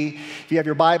NIV. If you have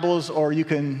your Bibles, or you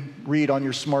can read on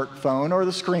your smartphone or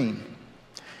the screen.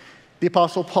 The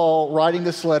Apostle Paul, writing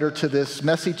this letter to this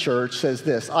messy church, says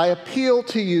this: I appeal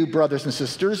to you, brothers and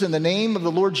sisters, in the name of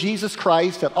the Lord Jesus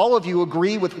Christ, that all of you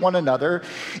agree with one another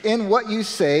in what you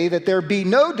say, that there be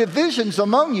no divisions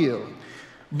among you,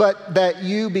 but that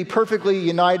you be perfectly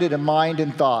united in mind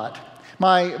and thought.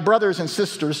 My brothers and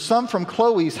sisters, some from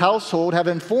Chloe's household have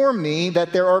informed me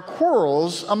that there are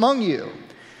quarrels among you.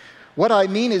 What I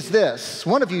mean is this: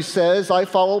 one of you says, I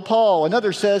follow Paul.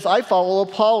 Another says, I follow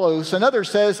Apollos. Another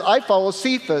says, I follow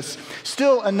Cephas.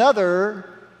 Still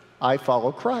another, I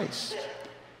follow Christ.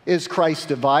 Is Christ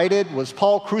divided? Was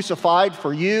Paul crucified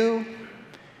for you?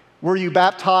 Were you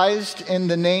baptized in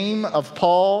the name of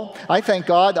Paul? I thank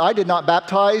God I did not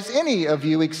baptize any of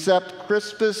you except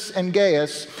Crispus and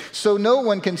Gaius, so no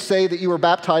one can say that you were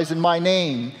baptized in my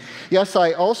name. Yes,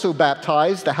 I also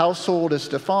baptized the household of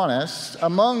Stephanas.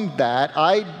 Among that,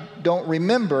 I don't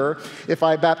remember if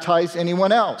I baptized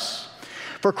anyone else.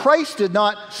 For Christ did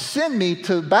not send me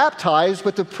to baptize,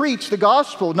 but to preach the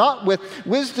gospel, not with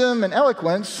wisdom and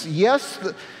eloquence. Yes,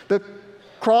 the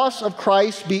cross of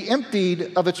Christ be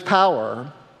emptied of its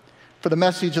power. For the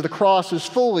message of the cross is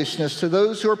foolishness to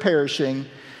those who are perishing,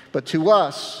 but to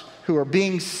us who are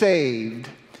being saved,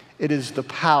 it is the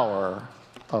power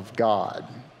of God.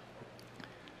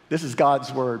 This is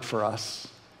God's word for us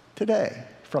today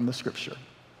from the scripture.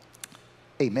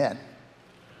 Amen.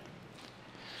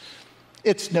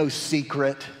 It's no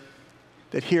secret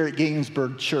that here at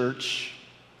Ginsburg Church,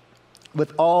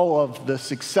 with all of the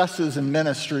successes and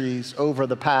ministries over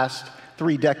the past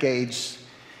 3 decades,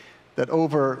 that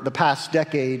over the past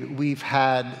decade, we've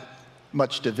had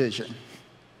much division.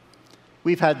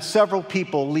 We've had several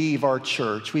people leave our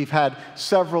church. We've had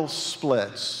several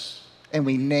splits, and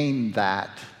we named that.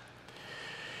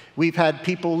 We've had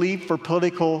people leave for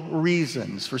political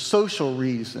reasons, for social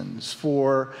reasons,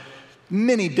 for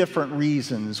many different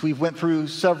reasons. We've went through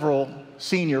several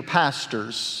senior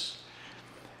pastors,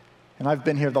 and I've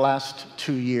been here the last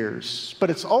 2 years. But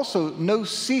it's also no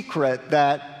secret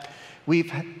that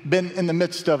we've been in the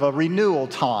midst of a renewal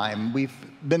time. We've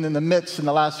been in the midst in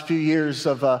the last few years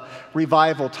of a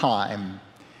revival time,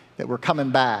 that we're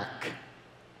coming back.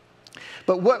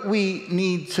 But what we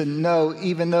need to know,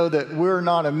 even though that we're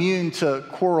not immune to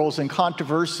quarrels and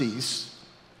controversies,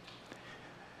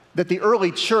 that the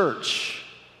early church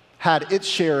had its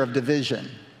share of division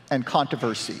and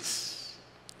controversies,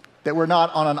 that we're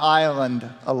not on an island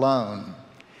alone.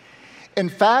 In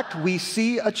fact, we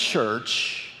see a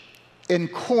church in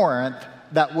Corinth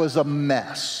that was a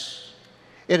mess.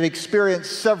 It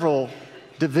experienced several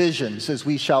divisions, as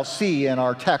we shall see in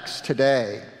our text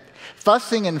today.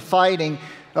 Fussing and fighting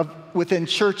within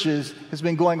churches has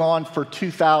been going on for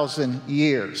 2,000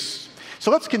 years.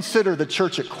 So let's consider the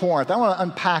church at Corinth. I want to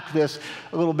unpack this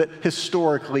a little bit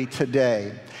historically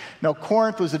today. Now,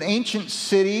 Corinth was an ancient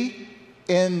city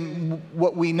in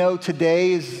what we know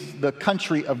today is the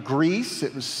country of Greece.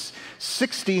 It was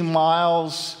 60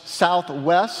 miles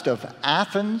southwest of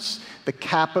Athens, the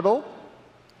capital.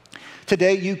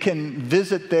 Today you can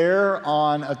visit there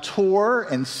on a tour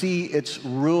and see its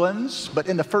ruins, but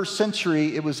in the first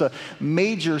century it was a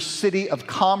major city of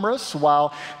commerce,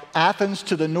 while Athens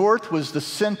to the north was the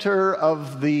center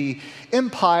of the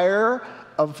empire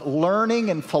of learning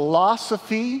and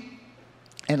philosophy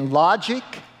and logic.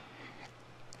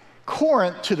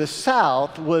 Corinth to the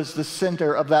south was the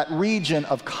center of that region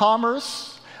of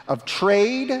commerce, of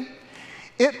trade.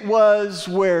 It was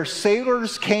where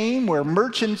sailors came, where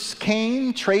merchants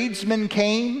came, tradesmen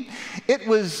came. It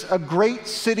was a great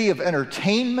city of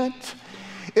entertainment.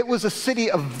 It was a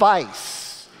city of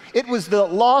vice. It was the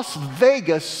Las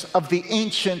Vegas of the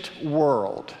ancient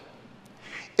world.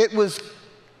 It was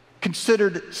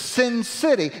considered Sin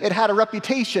City. It had a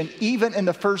reputation even in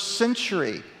the first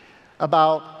century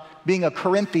about being a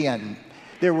Corinthian.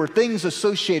 There were things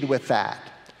associated with that.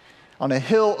 On a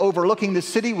hill overlooking the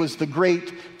city was the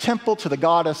great temple to the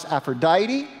goddess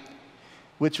Aphrodite,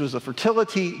 which was a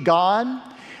fertility god,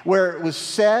 where it was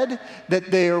said that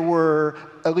there were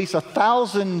at least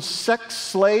 1,000 sex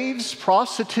slaves,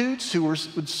 prostitutes, who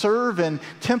would serve in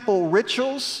temple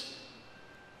rituals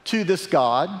to this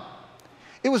god.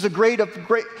 It was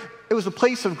a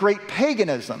place of great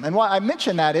paganism. And why I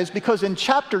mention that is because in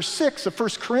chapter 6 of 1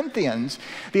 Corinthians,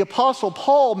 the Apostle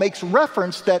Paul makes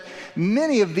reference that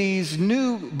many of these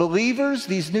new believers,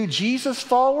 these new Jesus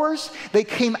followers, they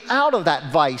came out of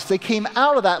that vice. They came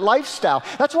out of that lifestyle.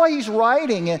 That's why he's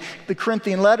writing in the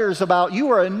Corinthian letters about,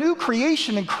 you are a new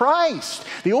creation in Christ.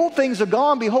 The old things are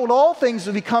gone. Behold, all things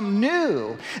have become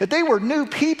new. That they were new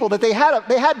people, that they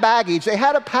had baggage, they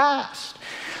had a past.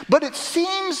 But it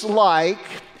seems like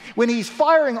when he's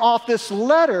firing off this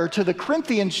letter to the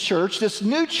Corinthian church, this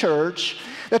new church,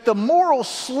 that the moral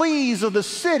sleaze of the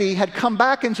city had come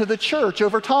back into the church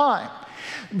over time.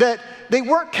 That they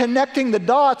weren't connecting the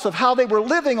dots of how they were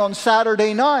living on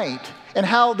Saturday night and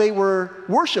how they were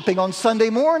worshiping on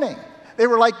Sunday morning. They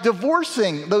were like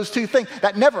divorcing those two things.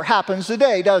 That never happens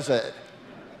today, does it?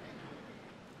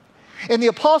 And the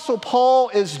Apostle Paul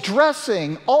is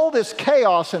dressing all this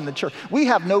chaos in the church. We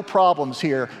have no problems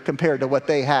here compared to what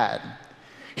they had.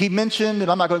 He mentioned,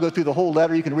 and I'm not going to go through the whole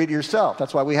letter, you can read it yourself.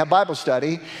 That's why we have Bible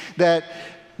study, that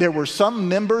there were some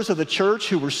members of the church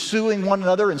who were suing one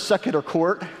another in secular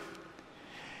court.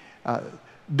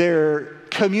 Their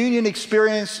communion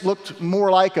experience looked more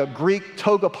like a Greek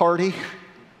toga party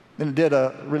than it did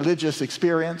a religious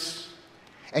experience.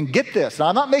 And get this, now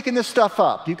I'm not making this stuff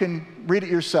up. You can read it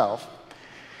yourself.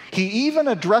 He even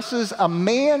addresses a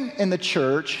man in the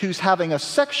church who's having a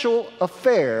sexual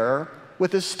affair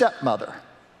with his stepmother.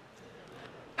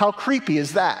 How creepy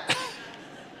is that?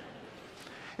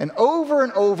 And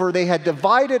over, they had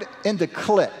divided into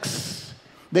cliques.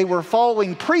 They were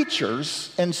following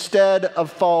preachers instead of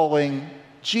following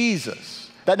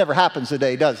Jesus. That never happens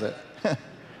today, does it?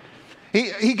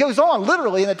 He goes on,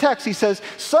 literally in the text, he says,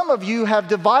 some of you have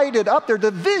divided up. There are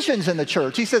divisions in the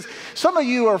church. He says, some of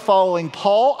you are following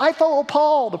Paul. I follow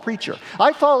Paul, the preacher.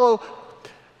 I follow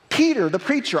Peter, the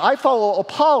preacher. I follow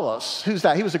Apollos. Who's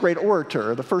that? He was a great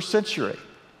orator of the first century.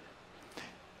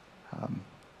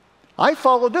 I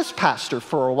followed this pastor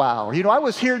for a while. You know, I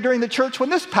was here during the church when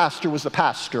this pastor was the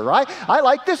pastor. I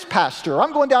like this pastor.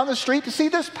 I'm going down the street to see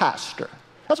this pastor.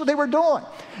 That's what they were doing.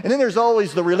 And then there's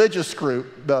always the religious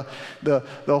group, the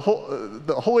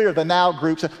holier than thou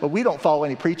groups. Well, we don't follow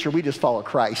any preacher, we just follow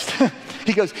Christ.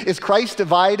 He goes, is Christ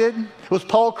divided? Was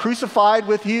Paul crucified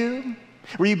with you?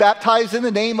 Were you baptized in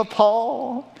the name of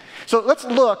Paul? So let's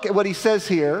look at what he says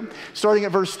here, starting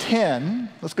at verse 10.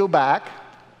 Let's go back.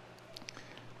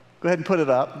 Go ahead and put it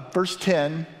up. Verse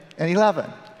 10 and 11.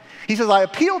 He says, I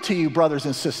appeal to you, brothers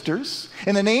and sisters,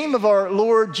 in the name of our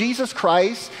Lord Jesus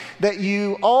Christ, that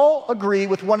you all agree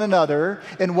with one another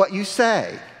in what you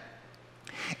say,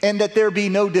 and that there be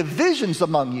no divisions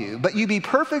among you, but you be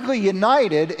perfectly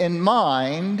united in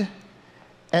mind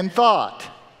and thought,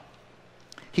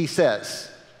 he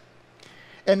says,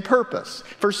 and purpose.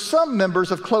 For some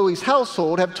members of Chloe's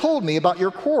household have told me about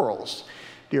your quarrels,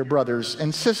 dear brothers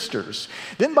and sisters.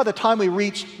 Then by the time we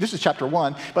reach, this is chapter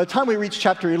 1, by the time we reach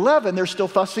chapter 11, they're still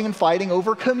fussing and fighting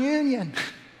over communion.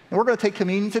 And we're going to take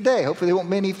communion today. Hopefully there won't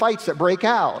be any fights that break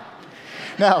out.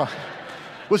 Now,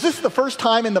 was this the first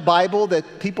time in the Bible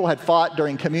that people had fought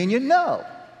during communion? No.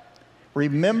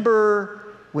 Remember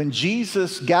when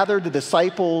Jesus gathered the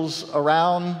disciples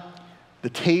around the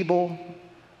table,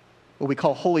 what we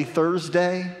call Holy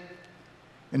Thursday,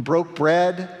 and broke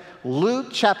bread? Luke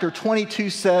chapter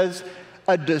 22 says,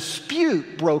 a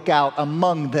dispute broke out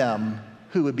among them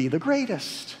who would be the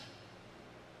greatest.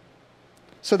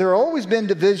 So there have always been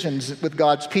divisions with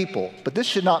God's people, but this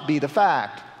should not be the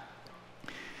fact.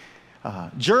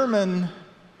 German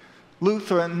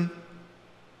Lutheran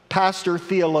pastor,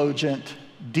 theologian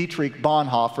Dietrich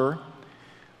Bonhoeffer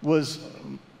was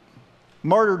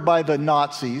martyred by the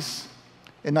Nazis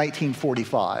in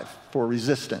 1945 for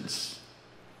resistance.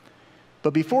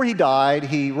 But before he died,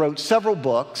 he wrote several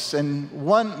books, and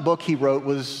one book he wrote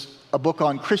was a book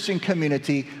on Christian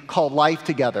community called Life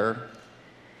Together.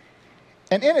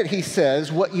 And in it he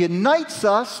says, what unites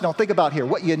us, now think about here,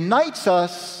 what unites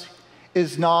us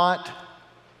is not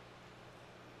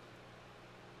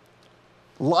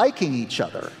liking each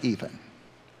other even.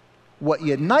 What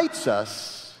unites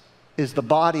us is the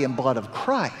body and blood of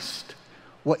Christ.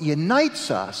 What unites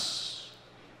us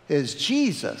is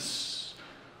Jesus.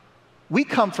 We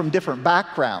come from different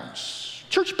backgrounds,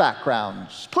 church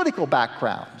backgrounds, political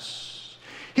backgrounds.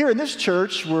 Here in this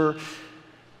church, we're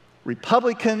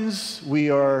Republicans, we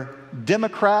are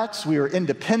Democrats, we are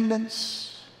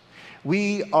independents.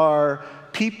 We are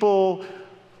people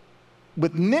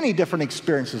with many different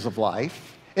experiences of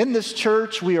life. In this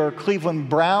church, we are Cleveland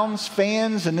Browns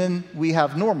fans, and then we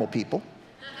have normal people.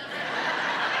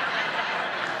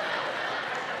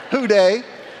 Who day?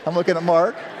 I'm looking at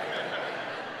Mark.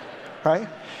 Right?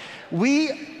 We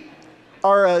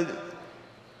are a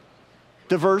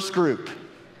diverse group.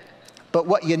 But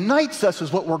what unites us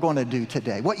is what we're going to do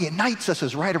today. What unites us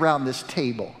is right around this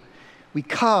table. We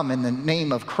come in the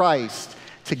name of Christ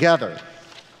together.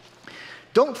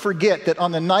 Don't forget that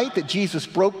on the night that Jesus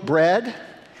broke bread,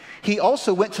 he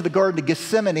also went to the Garden of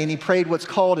Gethsemane and he prayed what's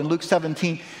called in Luke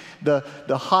 17, the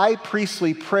high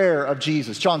priestly prayer of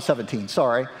Jesus, John 17,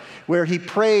 sorry, where he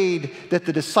prayed that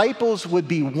the disciples would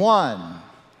be one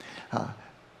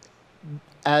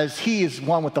as he is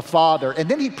one with the Father. And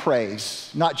then he prays,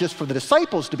 not just for the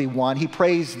disciples to be one, he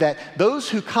prays that those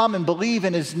who come and believe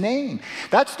in his name.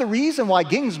 That's the reason why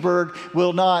Ginsburg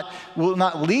will not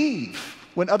leave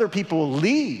when other people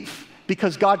leave,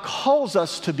 because God calls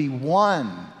us to be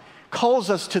one, calls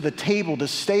us to the table, to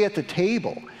stay at the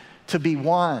table, to be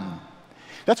one.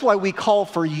 That's why we call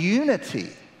for unity,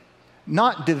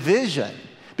 not division,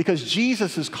 because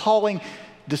Jesus is calling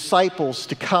disciples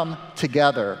to come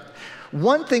together.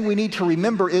 One thing we need to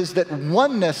remember is that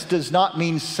oneness does not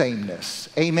mean sameness.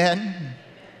 Amen?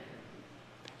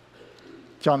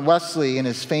 John Wesley, in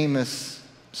his famous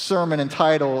sermon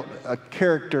entitled A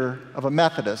Character of a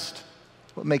Methodist,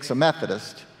 What Makes a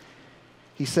Methodist,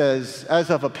 he says, as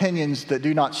of opinions that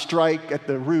do not strike at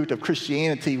the root of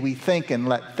Christianity, we think and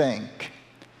let think.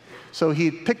 So he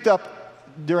picked up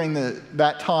during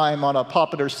that time on a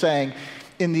popular saying,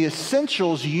 in the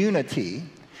essentials, unity,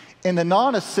 in the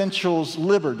non-essentials,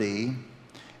 liberty,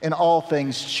 in all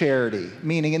things, charity.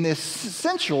 Meaning in the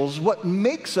essentials, what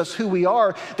makes us who we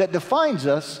are, that defines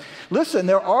us, listen,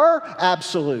 there are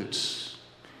absolutes.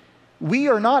 We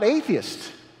are not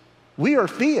atheists. We are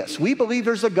theists. We believe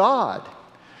there's a God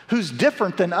who's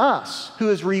different than us, who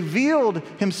has revealed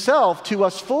himself to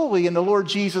us fully in the Lord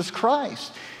Jesus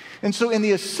Christ. And so in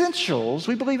the essentials,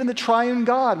 we believe in the triune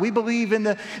God. We believe in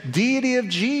the deity of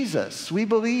Jesus. We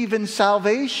believe in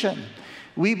salvation.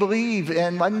 We believe,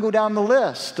 and I can go down the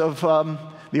list of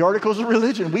the articles of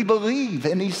religion. We believe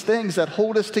in these things that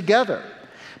hold us together.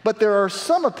 But there are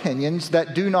some opinions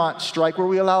that do not strike, where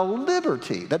we allow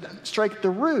liberty, that strike the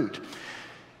root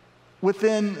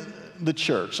within the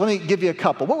church. Let me give you a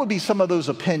couple. What would be some of those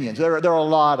opinions? There are a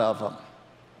lot of them.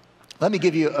 Let me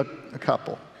give you a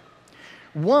couple.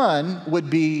 One would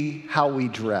be how we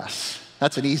dress.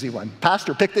 That's an easy one.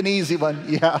 Pastor picked an easy one.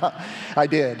 Yeah, I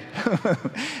did.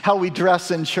 How we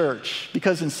dress in church.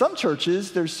 Because in some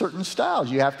churches, there's certain styles.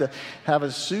 You have to have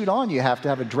a suit on. You have to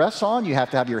have a dress on. You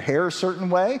have to have your hair a certain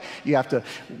way. You have to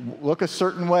look a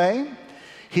certain way.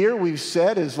 Here we've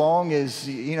said, as long as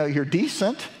you're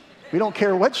decent, we don't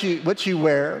care what you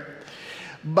wear.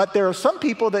 But there are some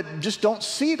people that just don't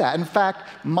see that. In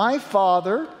fact, my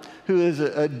father, who is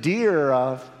a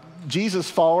dear Jesus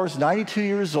follower, is 92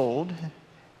 years old,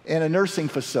 in a nursing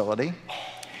facility.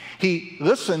 He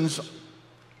listens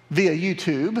via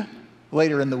YouTube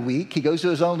later in the week. He goes to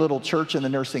his own little church in the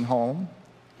nursing home.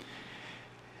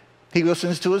 He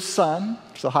listens to his son.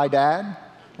 So, hi, Dad,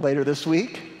 later this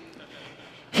week.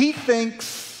 He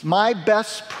thinks my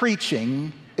best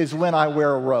preaching is when I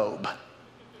wear a robe.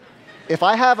 If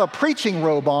I have a preaching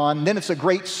robe on, then it's a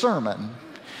great sermon.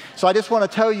 So I just want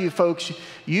to tell you folks,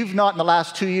 you've not in the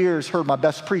last 2 years heard my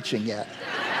best preaching yet.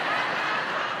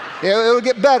 It'll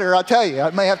get better, I'll tell you.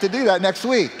 I may have to do that next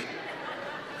week.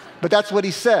 But that's what he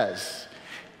says.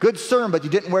 Good sermon, but you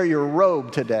didn't wear your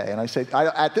robe today. And I say,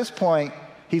 at this point,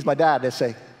 he's my dad. They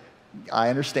say, I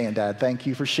understand, Dad. Thank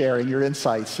you for sharing your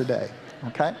insights today.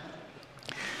 Okay?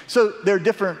 So there are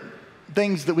different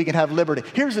things that we can have liberty.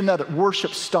 Here's another,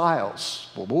 worship styles.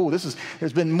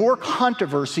 There's been more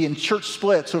controversy in church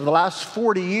splits over the last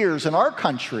 40 years in our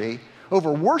country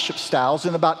over worship styles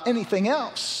than about anything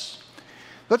else.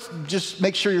 Let's just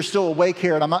make sure you're still awake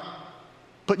here, and I'm not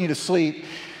putting you to sleep.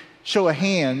 Show of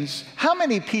hands. How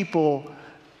many people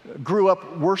grew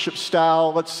up worship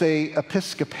style, let's say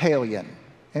Episcopalian?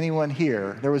 Anyone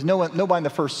here? There was nobody in the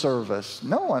first service.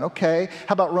 No one, okay.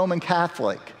 How about Roman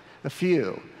Catholic? A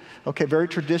few. Okay, very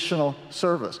traditional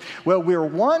service. Well, we're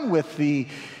one with the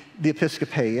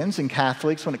Episcopalians and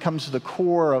Catholics when it comes to the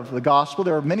core of the gospel.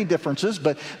 There are many differences,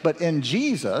 but in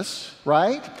Jesus,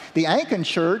 right? The Anglican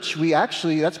Church,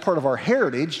 that's part of our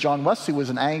heritage. John Wesley was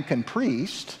an Anglican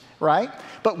priest, right?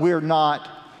 But we're not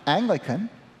Anglican.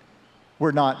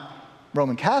 We're not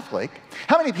Roman Catholic.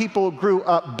 How many people grew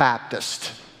up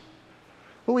Baptist?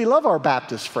 Well, we love our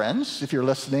Baptist friends, if you're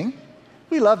listening.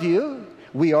 We love you.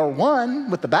 We are one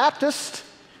with the Baptist,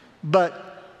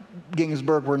 but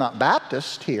Ginsburg, we're not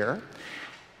Baptist here.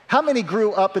 How many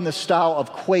grew up in the style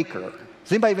of Quaker?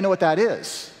 Does anybody even know what that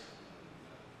is?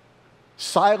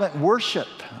 Silent worship.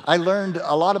 I learned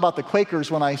a lot about the Quakers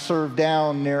when I served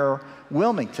down near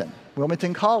Wilmington.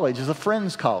 Wilmington College is a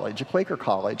friends college, a Quaker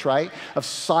college, right? Of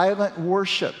silent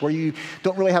worship, where you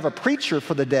don't really have a preacher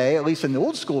for the day. At least in the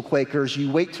old school Quakers,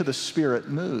 you wait till the Spirit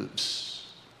moves.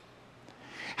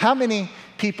 How many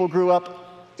people grew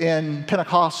up in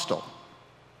Pentecostal?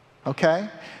 Okay.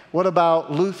 What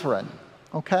about Lutheran?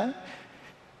 Okay.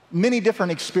 Many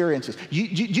different experiences. Do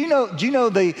you know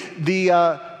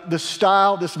the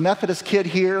style this Methodist kid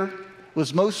here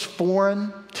was most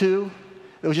foreign to?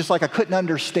 It was just like I couldn't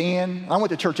understand. I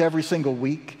went to church every single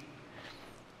week.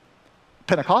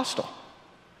 Pentecostal.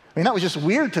 I mean, that was just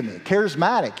weird to me.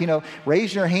 Charismatic,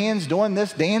 raising your hands, doing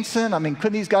this, dancing. I mean,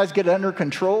 couldn't these guys get it under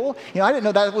control? I didn't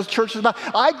know that was church was about.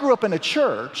 I grew up in a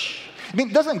church. I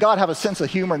mean, doesn't God have a sense of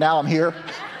humor? Now I'm here.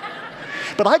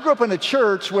 But I grew up in a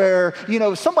church where,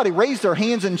 if somebody raised their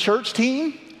hands in church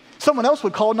team, someone else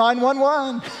would call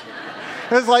 911.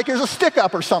 It was like there's a stick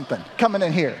up or something coming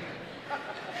in here.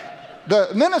 The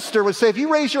minister would say, if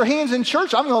you raise your hands in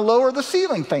church, I'm going to lower the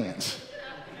ceiling fans.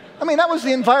 I mean, that was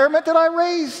the environment that I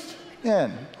raised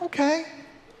in. Okay.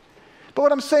 But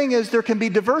what I'm saying is there can be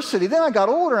diversity. Then I got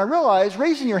older and I realized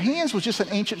raising your hands was just an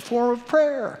ancient form of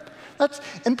prayer.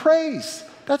 And praise.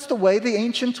 That's the way the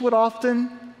ancients would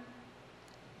often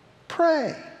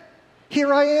pray.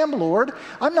 Here I am, Lord.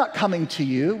 I'm not coming to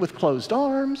you with closed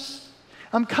arms.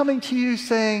 I'm coming to you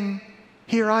saying,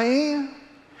 here I am.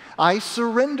 I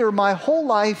surrender my whole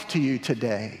life to you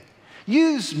today.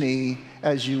 Use me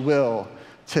as you will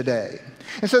today.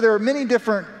 And so there are many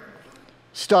different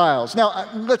styles. Now,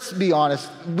 let's be honest.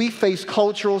 We face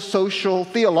cultural, social,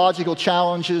 theological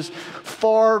challenges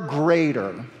far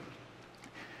greater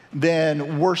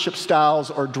than worship styles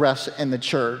or dress in the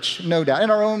church, no doubt.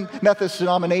 In our own Methodist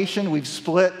denomination, we've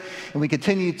split, and we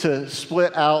continue to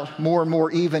split out more and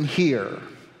more even here.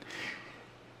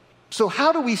 So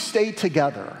how do we stay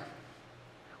together?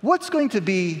 What's going to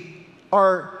be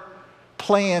our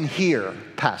plan here,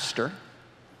 Pastor?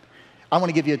 I want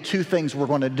to give you 2 things we're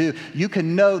going to do. You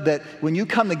can know that when you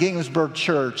come to Ginghamsburg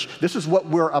Church, this is what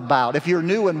we're about. If you're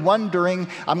new and wondering,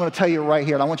 I'm going to tell you right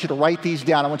here, and I want you to write these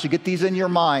down. I want you to get these in your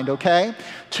mind, okay?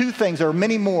 2 things. There are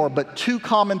many more, but 2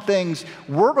 common things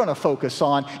we're going to focus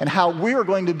on and how we're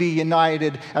going to be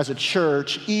united as a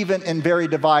church, even in very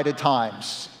divided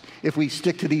times, if we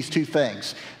stick to these 2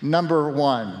 things. Number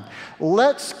 1,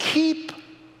 let's keep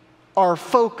our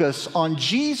focus on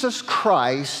Jesus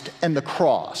Christ and the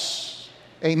cross.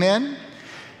 Amen?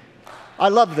 I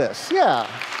love this. Yeah.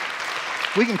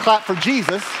 We can clap for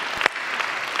Jesus.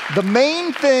 The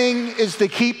main thing is to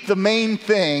keep the main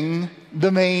thing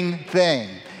the main thing.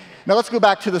 Now let's go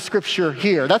back to the scripture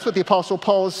here. That's what the Apostle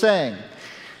Paul is saying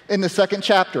in the 2nd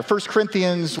chapter, 1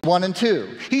 Corinthians 1 and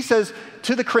 2. He says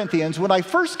to the Corinthians, when I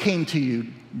first came to you,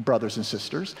 brothers and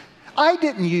sisters, I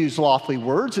didn't use lofty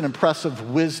words and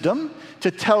impressive wisdom to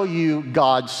tell you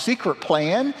God's secret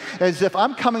plan, as if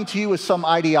I'm coming to you with some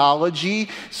ideology,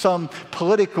 some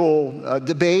political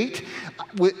debate,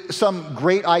 with some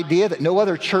great idea that no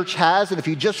other church has, and if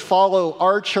you just follow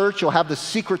our church, you'll have the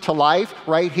secret to life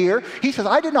right here. He says,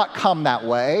 I did not come that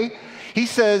way. He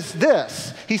says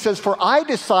this, he says, for I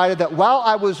decided that while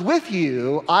I was with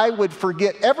you, I would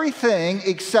forget everything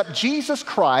except Jesus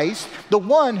Christ, the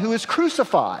one who is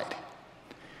crucified.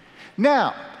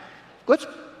 Now, let's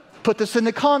put this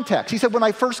into context. He said, when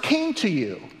I first came to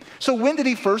you. So when did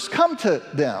he first come to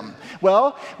them?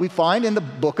 Well, we find in the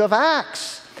book of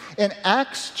Acts. In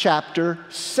Acts chapter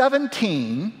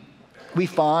 17, we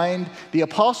find the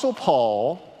Apostle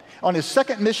Paul on his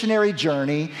 2nd missionary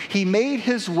journey. He made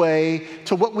his way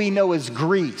to what we know as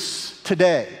Greece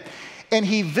today. And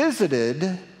he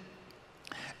visited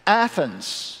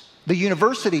Athens, the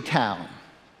university town.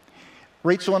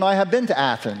 Rachel and I have been to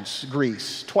Athens,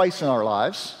 Greece, twice in our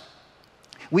lives.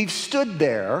 We've stood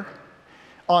there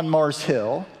on Mars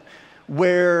Hill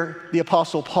where the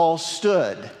Apostle Paul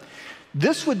stood.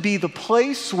 This would be the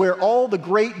place where all the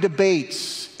great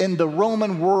debates in the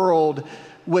Roman world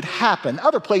would happen.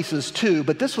 Other places too,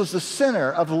 but this was the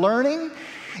center of learning.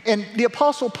 And the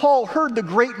Apostle Paul heard the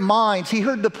great minds. He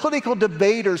heard the political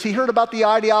debaters. He heard about the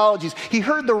ideologies. He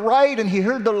heard the right and he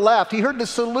heard the left. He heard the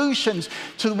solutions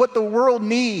to what the world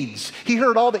needs. He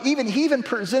heard all the, he even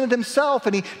presented himself,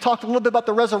 and he talked a little bit about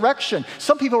the resurrection.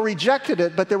 Some people rejected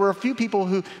it, but there were a few people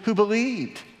who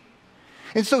believed.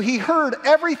 And so he heard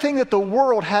everything that the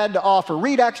world had to offer.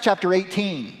 Read Acts chapter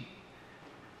 18.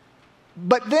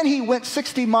 But then he went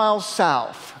 60 miles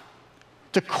south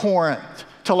to Corinth,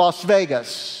 to Las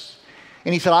Vegas.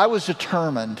 And he said, I was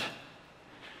determined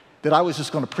that I was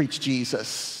just going to preach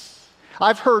Jesus.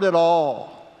 I've heard it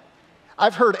all.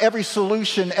 I've heard every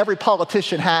solution every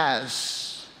politician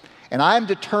has. And I'm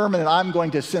determined that I'm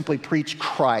going to simply preach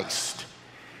Christ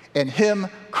and him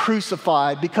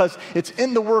crucified, because it's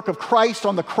in the work of Christ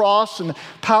on the cross and the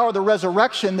power of the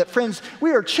resurrection that, friends,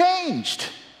 we are changed.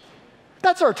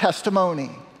 That's our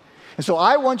testimony. And so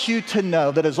I want you to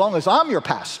know that as long as I'm your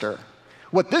pastor,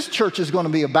 what this church is going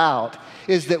to be about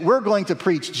is that we're going to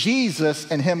preach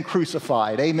Jesus and him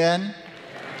crucified. Amen?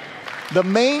 The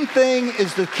main thing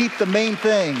is to keep the main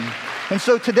thing. And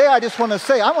so today I just want to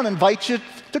say, I want to invite you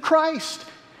to Christ.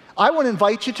 I want to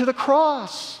invite you to the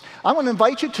cross. I want to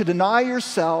invite you to deny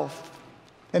yourself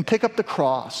and pick up the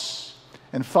cross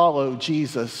and follow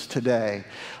Jesus today.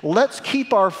 Let's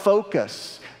keep our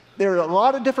focus. There are a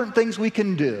lot of different things we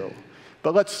can do,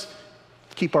 but let's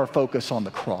keep our focus on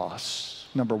the cross.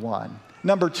 Number 1.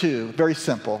 Number 2, very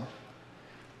simple.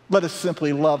 Let us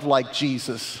simply love like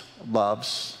Jesus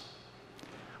loves.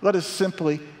 Let us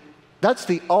simply, that's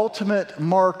the ultimate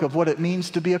mark of what it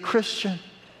means to be a Christian,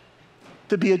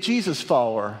 to be a Jesus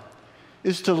follower,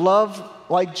 is to love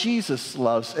like Jesus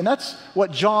loves. And that's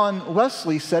what John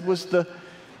Wesley said was the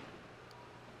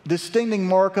distinguishing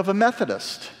mark of a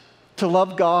Methodist, to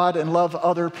love God and love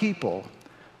other people.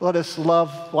 Let us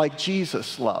love like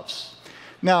Jesus loves.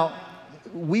 Now,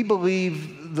 we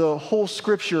believe the whole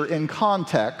scripture in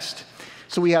context,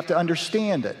 so we have to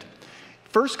understand it.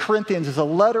 1 Corinthians is a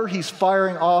letter he's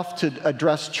firing off to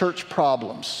address church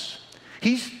problems.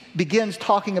 He begins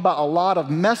talking about a lot of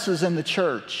messes in the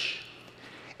church.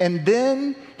 And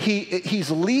then he's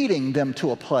leading them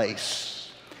to a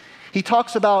place. He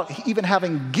talks about even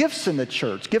having gifts in the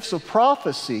church, gifts of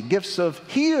prophecy, gifts of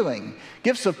healing,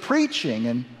 gifts of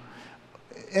preaching,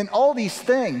 and all these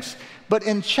things. But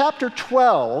in chapter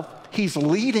 12, he's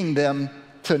leading them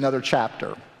to another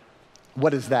chapter.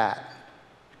 What is that?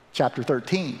 Chapter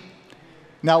 13.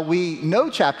 Now, we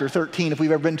know chapter 13 if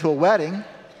we've ever been to a wedding.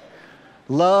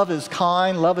 Love is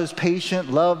kind, love is patient,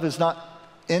 love is not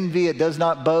envy, it does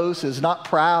not boast, is not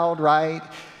proud, right?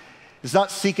 does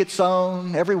not seek its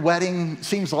own. Every wedding,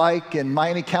 seems like, in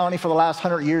Miami County for the last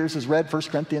 100 years has read 1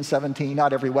 Corinthians 17.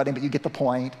 Not every wedding, but you get the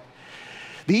point.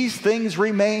 These things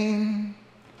remain,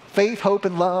 faith, hope,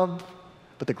 and love.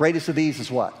 But the greatest of these is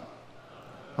what?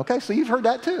 Okay, so you've heard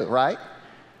that too, right?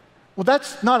 Well,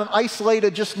 that's not an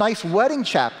isolated, just nice wedding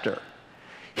chapter.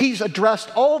 He's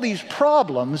addressed all these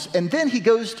problems, and then he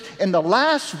goes in the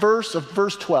last verse of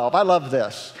verse 12. I love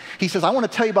this. He says, I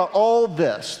want to tell you about all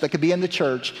this that could be in the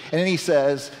church. And then he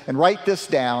says, and write this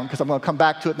down, because I'm going to come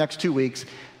back to it next 2 weeks.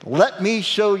 Let me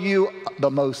show you the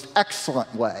most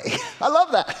excellent way. I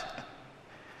love that.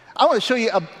 I want to show you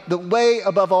the way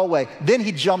above all way. Then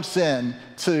he jumps in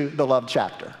to the love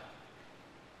chapter.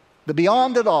 The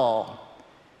beyond it all.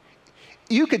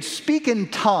 You could speak in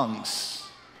tongues.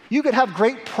 You could have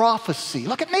great prophecy.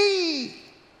 Look at me.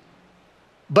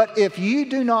 But if you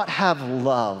do not have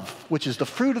love, which is the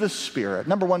fruit of the Spirit,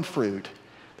 number one fruit,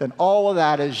 then all of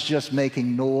that is just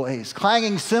making noise,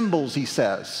 clanging cymbals, he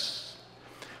says.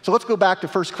 So let's go back to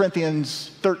 1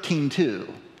 Corinthians 13:2.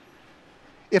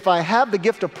 If I have the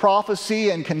gift of prophecy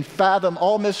and can fathom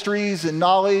all mysteries and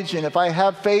knowledge, and if I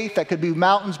have faith that could move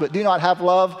mountains but do not have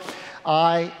love,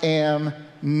 I am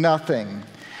nothing.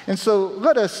 And so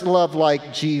let us love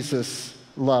like Jesus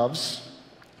loves.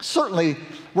 Certainly,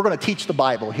 we're going to teach the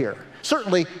Bible here.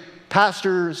 Certainly,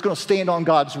 pastor is going to stand on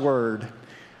God's word.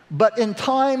 But in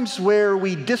times where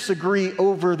we disagree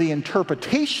over the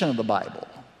interpretation of the Bible,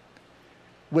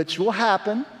 which will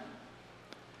happen,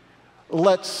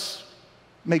 let's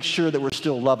make sure that we're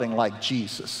still loving like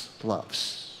Jesus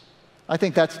loves. I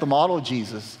think that's the model of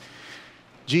Jesus.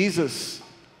 Jesus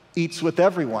eats with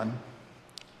everyone.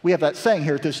 We have that saying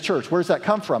here at this church. Where does that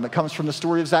come from? It comes from the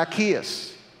story of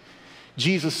Zacchaeus.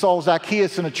 Jesus saw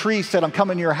Zacchaeus in a tree, said, I'm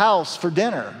coming to your house for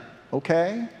dinner.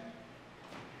 Okay?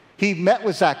 He met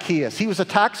with Zacchaeus. He was a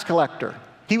tax collector.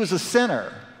 He was a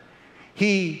sinner.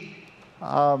 He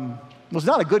was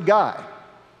not a good guy.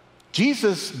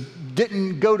 Jesus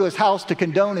didn't go to his house to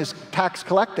condone his tax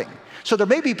collecting. So there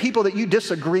may be people that you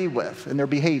disagree with in their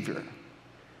behavior.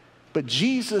 But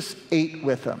Jesus ate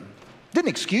with them. Didn't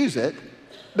excuse it,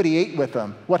 but he ate with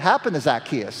them. What happened to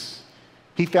Zacchaeus?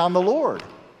 He found the Lord.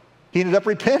 He ended up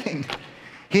repenting.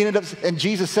 And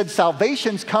Jesus said,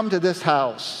 salvation's come to this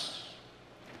house.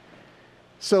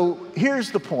 So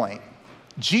here's the point.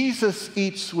 Jesus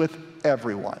eats with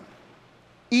everyone.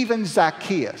 Even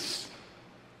Zacchaeus.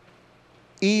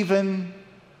 Even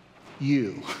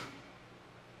you.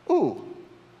 Ooh.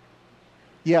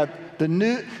 Yeah,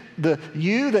 the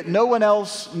you that no one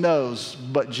else knows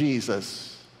but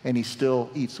Jesus, and he still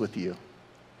eats with you.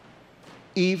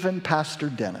 Even Pastor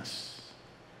Dennis.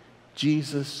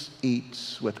 Jesus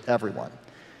eats with everyone.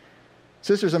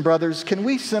 Sisters and brothers, can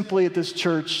we simply at this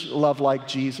church love like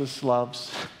Jesus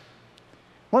loves?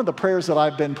 One of the prayers that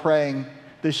I've been praying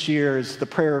this year is the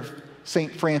prayer of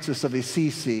St. Francis of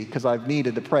Assisi, because I've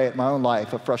needed to pray it in my own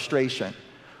life of frustration.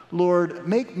 Lord,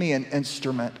 make me an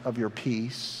instrument of your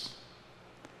peace.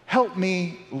 Help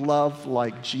me love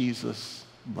like Jesus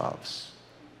loves.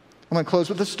 I'm going to close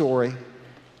with a story.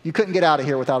 You couldn't get out of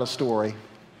here without a story.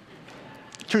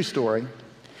 True story.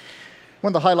 One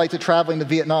of the highlights of traveling to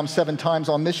Vietnam 7 times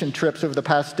on mission trips over the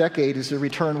past decade is to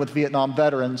return with Vietnam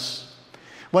veterans.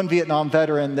 One Vietnam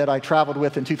veteran that I traveled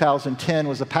with in 2010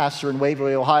 was a pastor in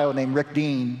Waverly, Ohio named Rick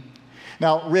Dean.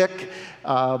 Now, Rick,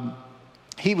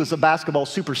 he was a basketball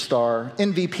superstar,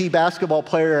 MVP basketball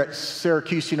player at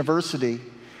Syracuse University.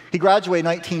 He graduated in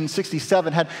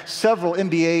 1967, had several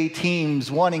NBA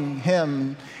teams wanting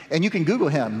him, and you can Google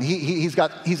him. He's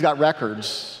got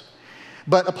records.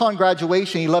 But upon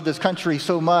graduation, he loved his country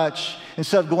so much,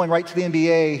 instead of going right to the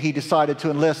NBA, he decided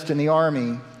to enlist in the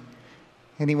Army,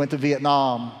 and he went to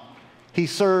Vietnam. He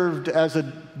served as a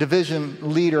division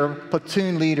leader,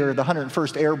 platoon leader, the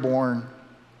 101st Airborne.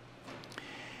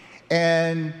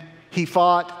 And he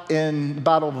fought in the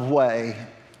Battle of Hue,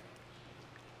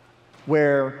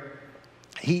 where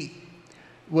he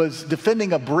was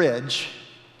defending a bridge,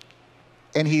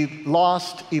 and he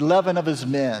lost 11 of his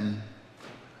men,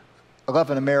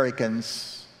 11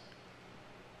 Americans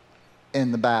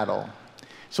in the battle.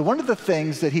 So one of the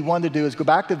things that he wanted to do is go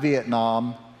back to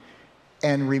Vietnam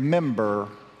and remember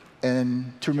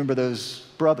those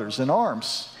brothers in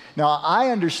arms. Now, I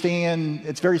understand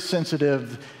it's very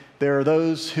sensitive. There are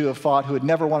those who have fought who would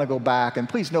never want to go back. And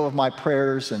please know of my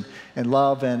prayers and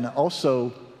love and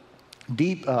also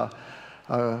deep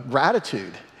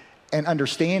gratitude and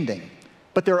understanding.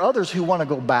 But there are others who want to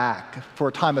go back for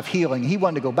a time of healing. He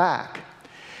wanted to go back.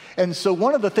 And so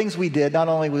one of the things we did, not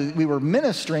only we were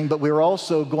ministering, but we were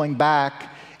also going back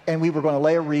and we were going to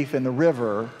lay a wreath in the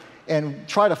river and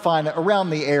try to find around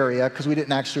the area, because we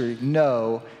didn't actually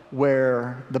know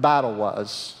where the battle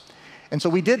was. And so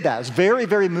we did that. It was very,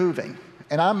 very moving.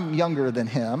 And I'm younger than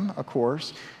him, of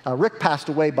course. Rick passed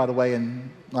away, by the way,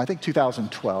 in, I think,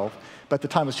 2012. But at the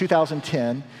time it was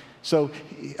 2010. So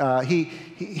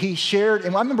he shared,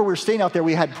 and I remember we were staying out there,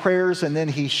 we had prayers, and then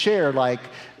he shared like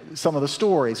some of the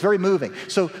stories. Very moving.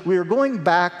 So we were going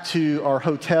back to our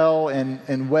hotel in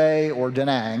Hue or Da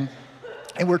Nang,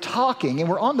 and we're talking, and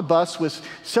we're on the bus with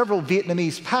several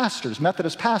Vietnamese pastors,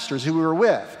 Methodist pastors who we were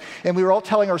with. And we were all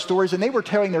telling our stories, and they were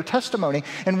telling their testimony.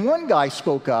 And one guy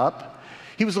spoke up.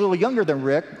 He was a little younger than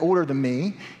Rick, older than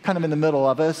me, kind of in the middle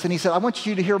of us. And he said, I want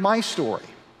you to hear my story.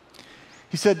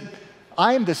 He said,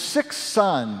 I am the sixth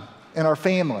son in our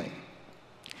family,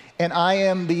 and I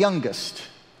am the youngest.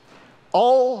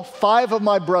 All 5 of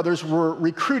my brothers were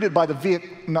recruited by the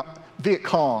Viet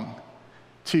Cong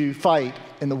to fight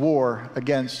in the war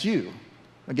against you,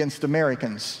 against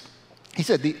Americans. He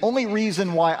said, the only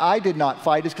reason why I did not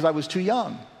fight is because I was too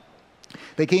young.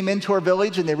 They came into our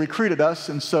village and they recruited us,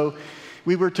 and so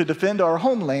we were to defend our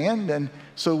homeland, and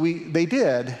so they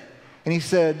did. And he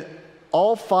said,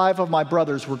 all 5 of my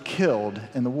brothers were killed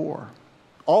in the war.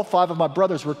 All 5 of my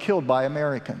brothers were killed by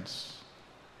Americans.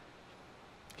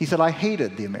 He said, I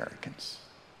hated the Americans.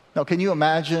 Now, can you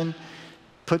imagine,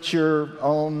 put your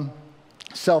own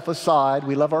self aside.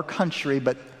 We love our country,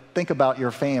 but think about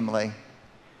your family.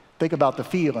 Think about the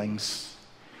feelings.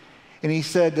 And he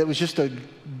said it was just a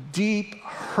deep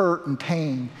hurt and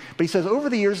pain. But he says, over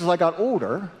the years as I got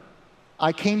older,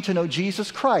 I came to know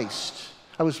Jesus Christ.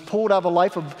 I was pulled out of a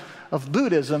life of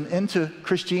Buddhism into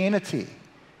Christianity.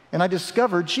 And I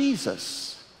discovered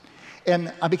Jesus.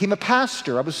 And I became a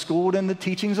pastor. I was schooled in the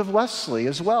teachings of Wesley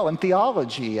as well, in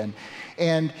theology.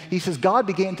 And he says, God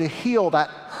began to heal that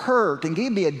hurt and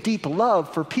gave me a deep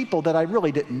love for people that I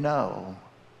really didn't know.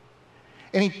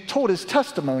 And he told his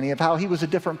testimony of how he was a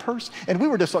different person. And we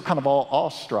were just kind of all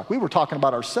awestruck. We were talking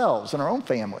about ourselves and our own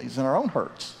families and our own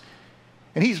hurts.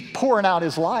 And he's pouring out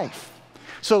his life.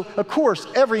 So, of course,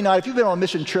 every night, if you've been on a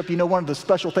mission trip, you know one of the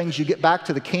special things, you get back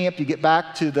to the camp, you get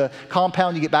back to the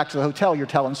compound, you get back to the hotel, you're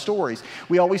telling stories.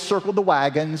 We always circled the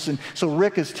wagons, and so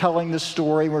Rick is telling this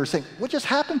story. We're saying, what just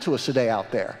happened to us today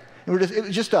out there? And it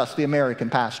was just us, the American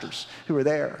pastors, who were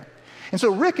there. And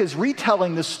so Rick is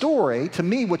retelling the story to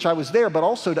me, which I was there, but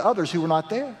also to others who were not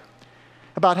there,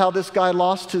 about how this guy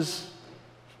lost his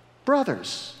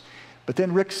brothers. But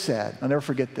then Rick said, I'll never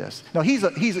forget this. Now, he's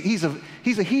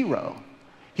a hero.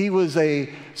 He was a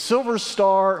Silver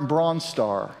Star and Bronze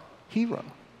Star hero.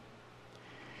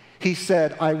 He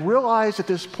said, I realized at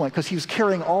this point, because he was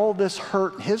carrying all this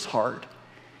hurt in his heart,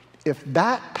 if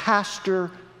that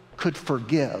pastor could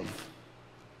forgive,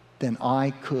 then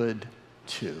I could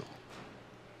too.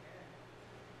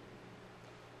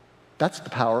 That's the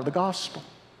power of the gospel.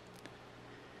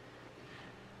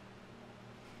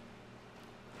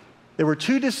 There were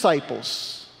 2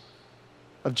 disciples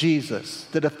of Jesus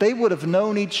that if they would have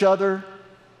known each other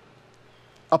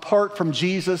apart from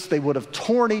Jesus, they would have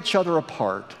torn each other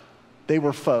apart. They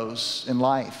were foes in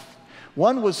life.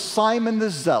 One was Simon the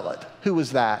Zealot. Who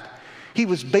was that? He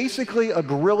was basically a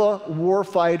guerrilla war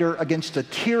fighter against the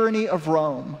tyranny of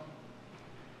Rome.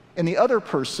 And the other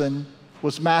person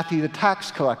was Matthew the tax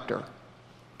collector.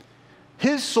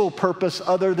 His sole purpose,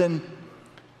 other than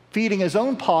feeding his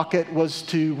own pocket, was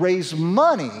to raise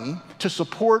money to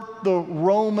support the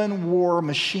Roman war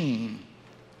machine.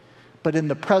 But in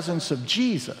the presence of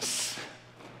Jesus,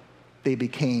 they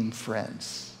became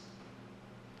friends.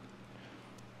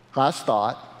 Last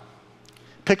thought,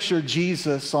 picture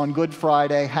Jesus on Good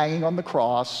Friday hanging on the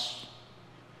cross,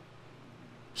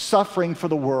 suffering for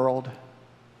the world.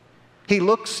 He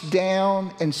looks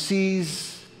down and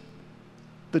sees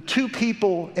the 2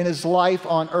 people in his life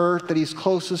on earth that he's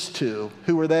closest to.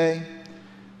 Who were they?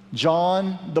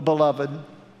 John the beloved,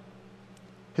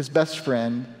 his best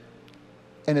friend,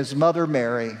 and his mother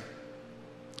Mary.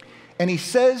 And he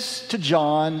says to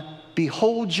John,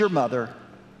 behold your mother.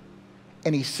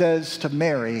 And he says to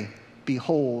Mary,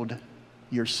 behold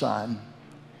your son.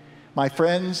 My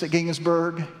friends at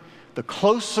Ginsburg, the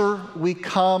closer we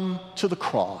come to the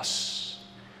cross,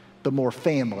 the more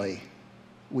family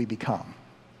we become.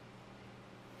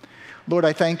 Lord,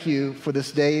 I thank you for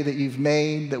this day that you've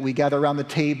made, that we gather around the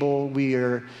table. We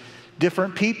are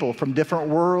different people from different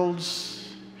worlds.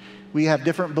 We have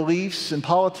different beliefs in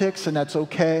politics, and that's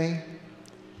okay.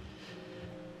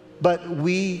 But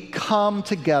we come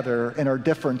together in our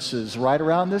differences right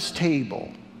around this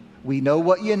table. We know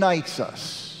what unites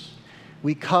us.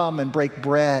 We come and break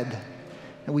bread,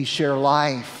 and we share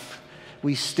life.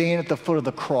 We stand at the foot of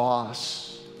the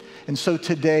cross. And so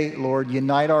today, Lord,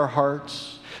 unite our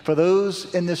hearts. For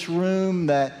those in this room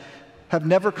that have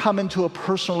never come into a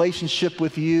personal relationship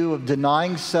with you, of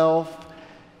denying self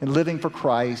and living for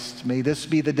Christ, may this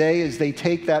be the day as they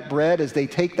take that bread, as they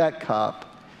take that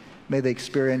cup, may they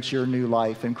experience your new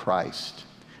life in Christ.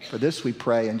 For this we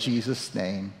pray in Jesus'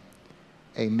 name.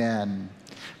 Amen.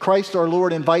 Christ our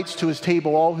Lord invites to his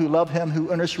table all who love him,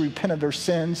 who earnestly repent of their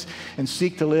sins and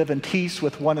seek to live in peace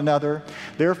with one another.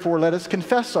 Therefore, let us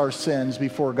confess our sins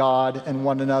before God and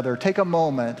one another. Take a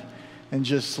moment and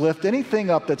just lift anything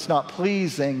up that's not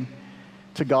pleasing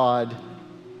to God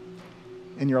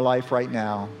in your life right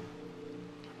now.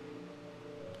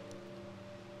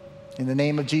 In the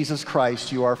name of Jesus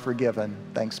Christ, you are forgiven.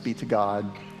 Thanks be to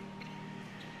God.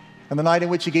 On the night in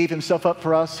which he gave himself up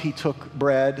for us, he took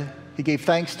bread. He gave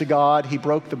thanks to God. He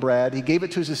broke the bread. He gave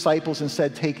it to his disciples and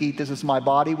said, "Take, eat. This is my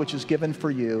body, which is given for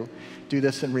you. Do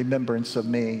this in remembrance of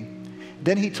me."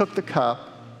 Then he took the cup.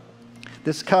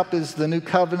 This cup is the new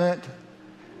covenant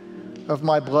of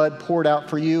my blood poured out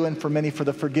for you and for many for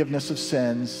the forgiveness of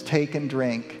sins. Take and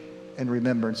drink in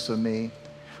remembrance of me.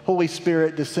 Holy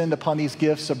Spirit, descend upon these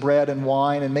gifts of bread and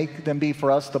wine and make them be for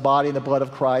us the body and the blood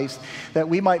of Christ, that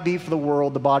we might be for the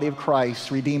world the body of Christ,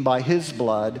 redeemed by his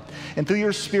blood. And through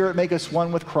your Spirit, make us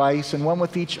one with Christ and one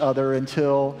with each other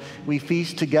until we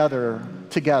feast together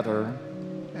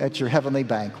at your heavenly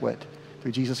banquet.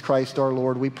 Through Jesus Christ our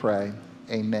Lord, we pray.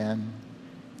 Amen.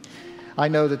 I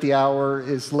know that the hour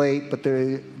is late, but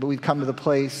we've come to the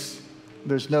place,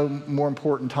 there's no more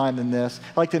important time than this.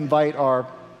 I'd like to invite our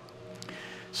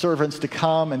servants to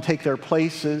come and take their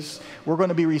places. We're going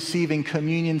to be receiving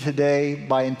communion today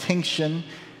by intinction,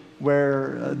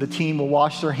 where the team will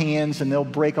wash their hands and they'll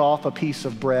break off a piece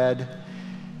of bread,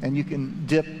 and you can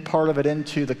dip part of it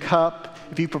into the cup.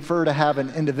 If you prefer to have an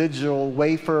individual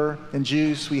wafer and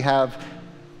juice, we have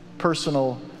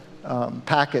personal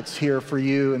packets here for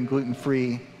you and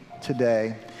gluten-free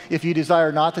today. If you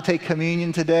desire not to take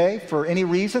communion today for any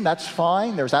reason, that's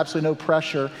fine. There's absolutely no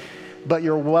pressure, but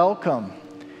you're welcome.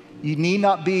 You need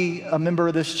not be a member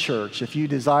of this church. If you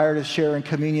desire to share in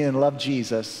communion and love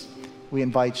Jesus, we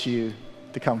invite you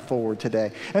to come forward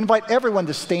today. I invite everyone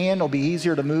to stand. It'll be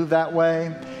easier to move that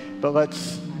way, but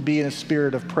let's be in a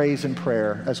spirit of praise and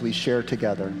prayer as we share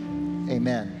together.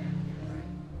 Amen.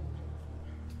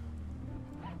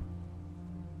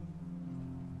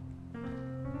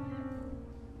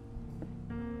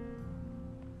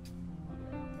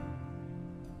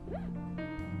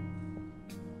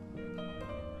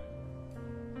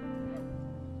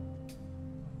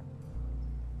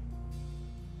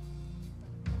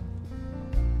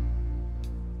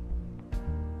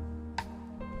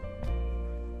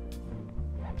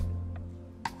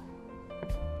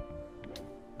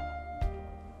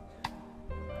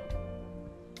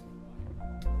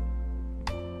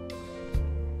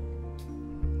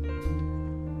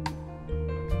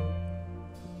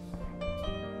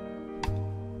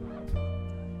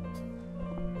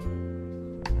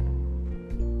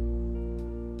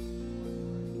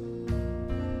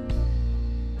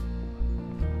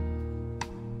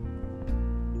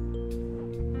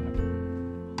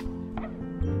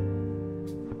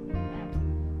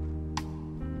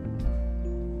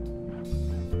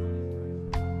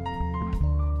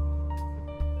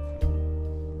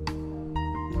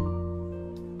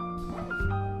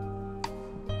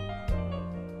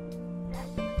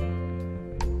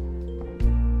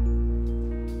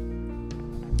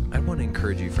 I want to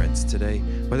encourage you, friends, today,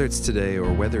 whether it's today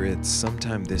or whether it's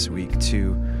sometime this week,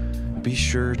 to be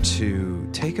sure to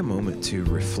take a moment to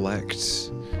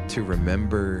reflect, to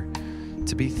remember,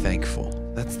 to be thankful.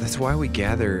 That's why we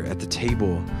gather at the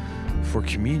table for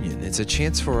communion. It's a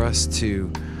chance for us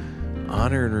to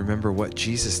honor and remember what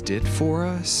Jesus did for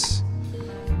us,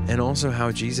 and also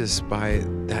how Jesus, by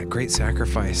that great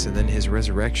sacrifice and then his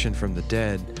resurrection from the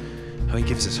dead, how he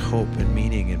gives us hope and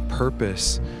meaning and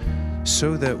purpose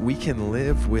so that we can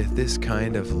live with this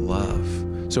kind of love.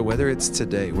 So whether it's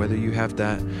today, whether you have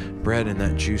that bread and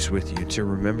that juice with you, to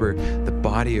remember the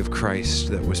body of Christ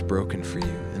that was broken for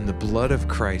you and the blood of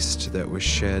Christ that was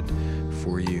shed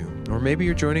for you. Or maybe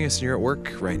you're joining us and you're at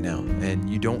work right now and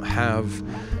you don't have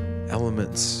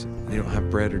elements, you don't have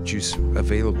bread or juice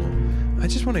available. I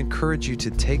just want to encourage you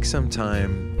to take some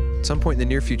time, some point in the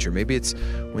near future. Maybe it's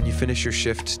when you finish your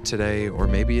shift today, or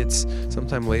maybe it's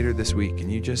sometime later this week,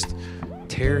 and you just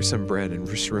tear some bread and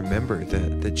just remember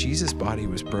that Jesus' body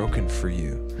was broken for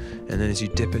you. And then as you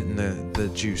dip it in the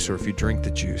juice, or if you drink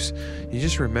the juice, you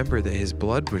just remember that his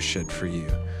blood was shed for you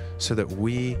so that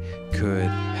we could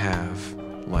have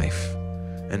life.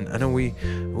 And I know we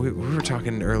were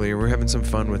talking earlier, we're having some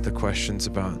fun with the questions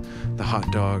about the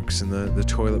hot dogs and the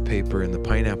toilet paper and the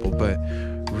pineapple, but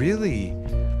really,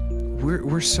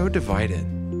 we're so divided.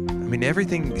 I mean,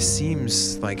 everything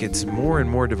seems like it's more and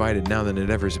more divided now than it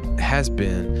ever has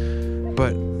been.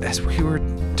 But as we were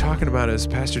talking about, as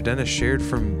Pastor Dennis shared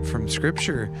from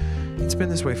Scripture, it's been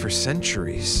this way for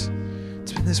centuries.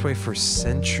 It's been this way for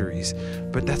centuries.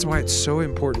 But that's why it's so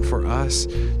important for us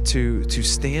to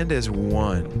stand as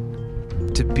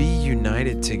one, to be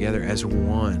united together as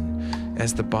one,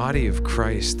 as the body of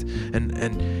Christ.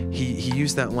 And he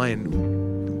used that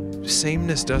line,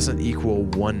 sameness doesn't equal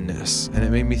oneness. And it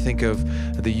made me think of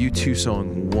the U2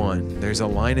 song, One. There's a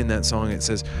line in that song that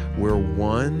says, we're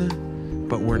one,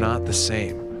 but we're not the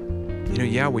same. You know,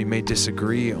 yeah, we may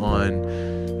disagree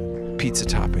on pizza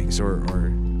toppings or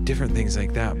different things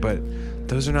like that, but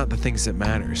those are not the things that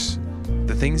matters.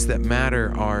 The things that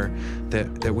matter are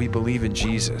that we believe in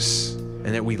Jesus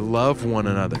and that we love one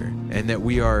another and that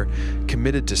we are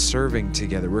committed to serving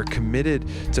together. We're committed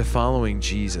to following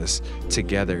Jesus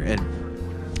together, and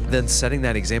then setting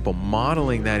that example,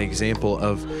 modeling that example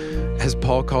of, as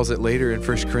Paul calls it later in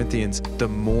 1 Corinthians, the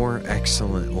more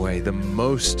excellent way, the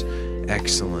most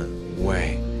excellent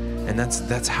way. And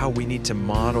that's how we need to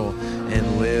model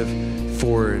and live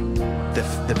for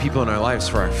the people in our lives,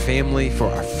 for our family, for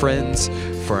our friends,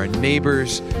 for our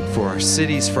neighbors, for our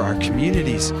cities, for our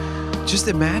communities. Just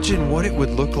imagine what it would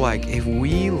look like if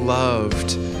we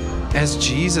loved as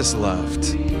Jesus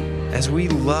loved, as we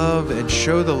love and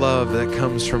show the love that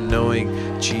comes from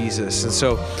knowing Jesus. And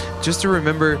so just to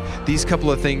remember these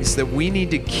couple of things, that we need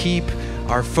to keep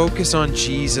our focus on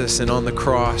Jesus and on the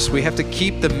cross. We have to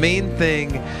keep the main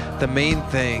thing,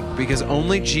 because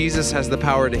only Jesus has the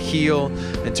power to heal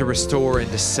and to restore and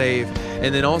to save.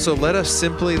 And then also let us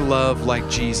simply love like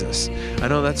Jesus. I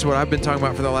know that's what I've been talking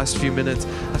about for the last few minutes.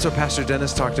 That's what Pastor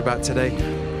Dennis talked about today.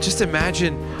 Just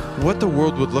imagine what the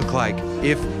world would look like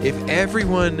if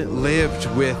everyone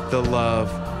lived with the love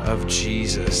of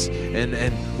Jesus.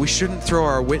 And we shouldn't throw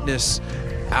our witness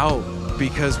out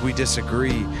because we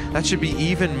disagree. That should be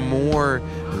even more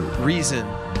reason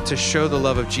to show the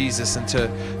love of Jesus and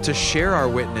to share our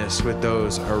witness with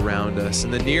those around us.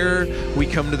 And the nearer we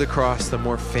come to the cross, the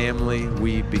more family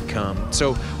we become.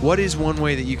 So what is one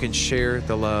way that you can share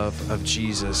the love of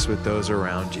Jesus with those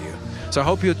around you? So I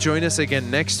hope you'll join us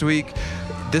again next week.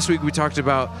 This week we talked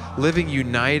about living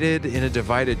united in a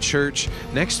divided church.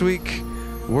 Next week,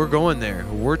 we're going there.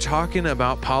 We're talking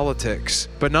about politics,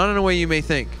 but not in a way you may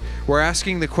think. We're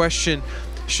asking the question,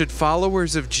 should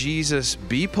followers of Jesus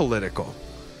be political?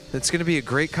 It's going to be a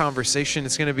great conversation.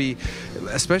 It's going to be,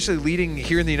 especially leading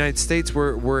here in the United States,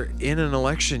 we're in an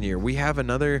election year. We have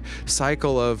another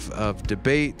cycle of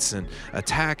debates and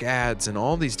attack ads and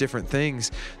all these different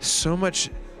things. So much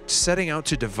setting out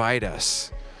to divide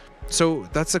us. So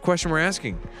that's the question we're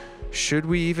asking. Should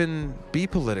we even be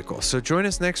political? So join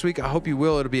us next week. I hope you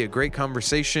will. It'll be a great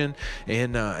conversation,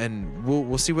 and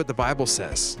we'll see what the Bible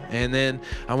says. And then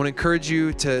I want to encourage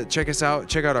you to check us out.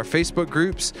 Check out our Facebook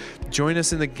groups. Join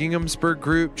us in the Ginghamsburg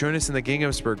group. Join us in the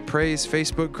Ginghamsburg Praise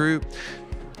Facebook group.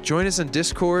 Join us in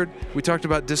Discord. We talked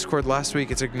about Discord last week.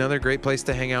 It's another great place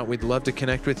to hang out. We'd love to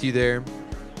connect with you there.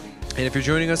 And if you're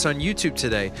joining us on YouTube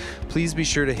today, please be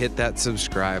sure to hit that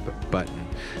subscribe button.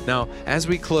 Now, as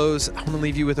we close, I want to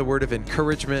leave you with a word of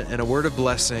encouragement and a word of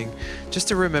blessing, just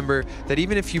to remember that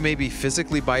even if you may be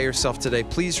physically by yourself today,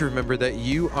 please remember that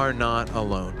you are not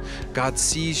alone. God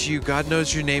sees you. God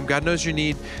knows your name. God knows your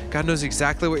need. God knows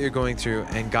exactly what you're going through,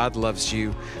 and God loves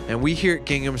you. And we here at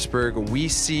Ginghamsburg, we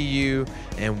see you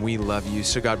and we love you.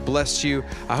 So God bless you.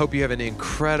 I hope you have an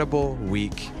incredible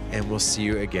week, and we'll see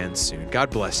you again soon. God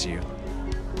bless you.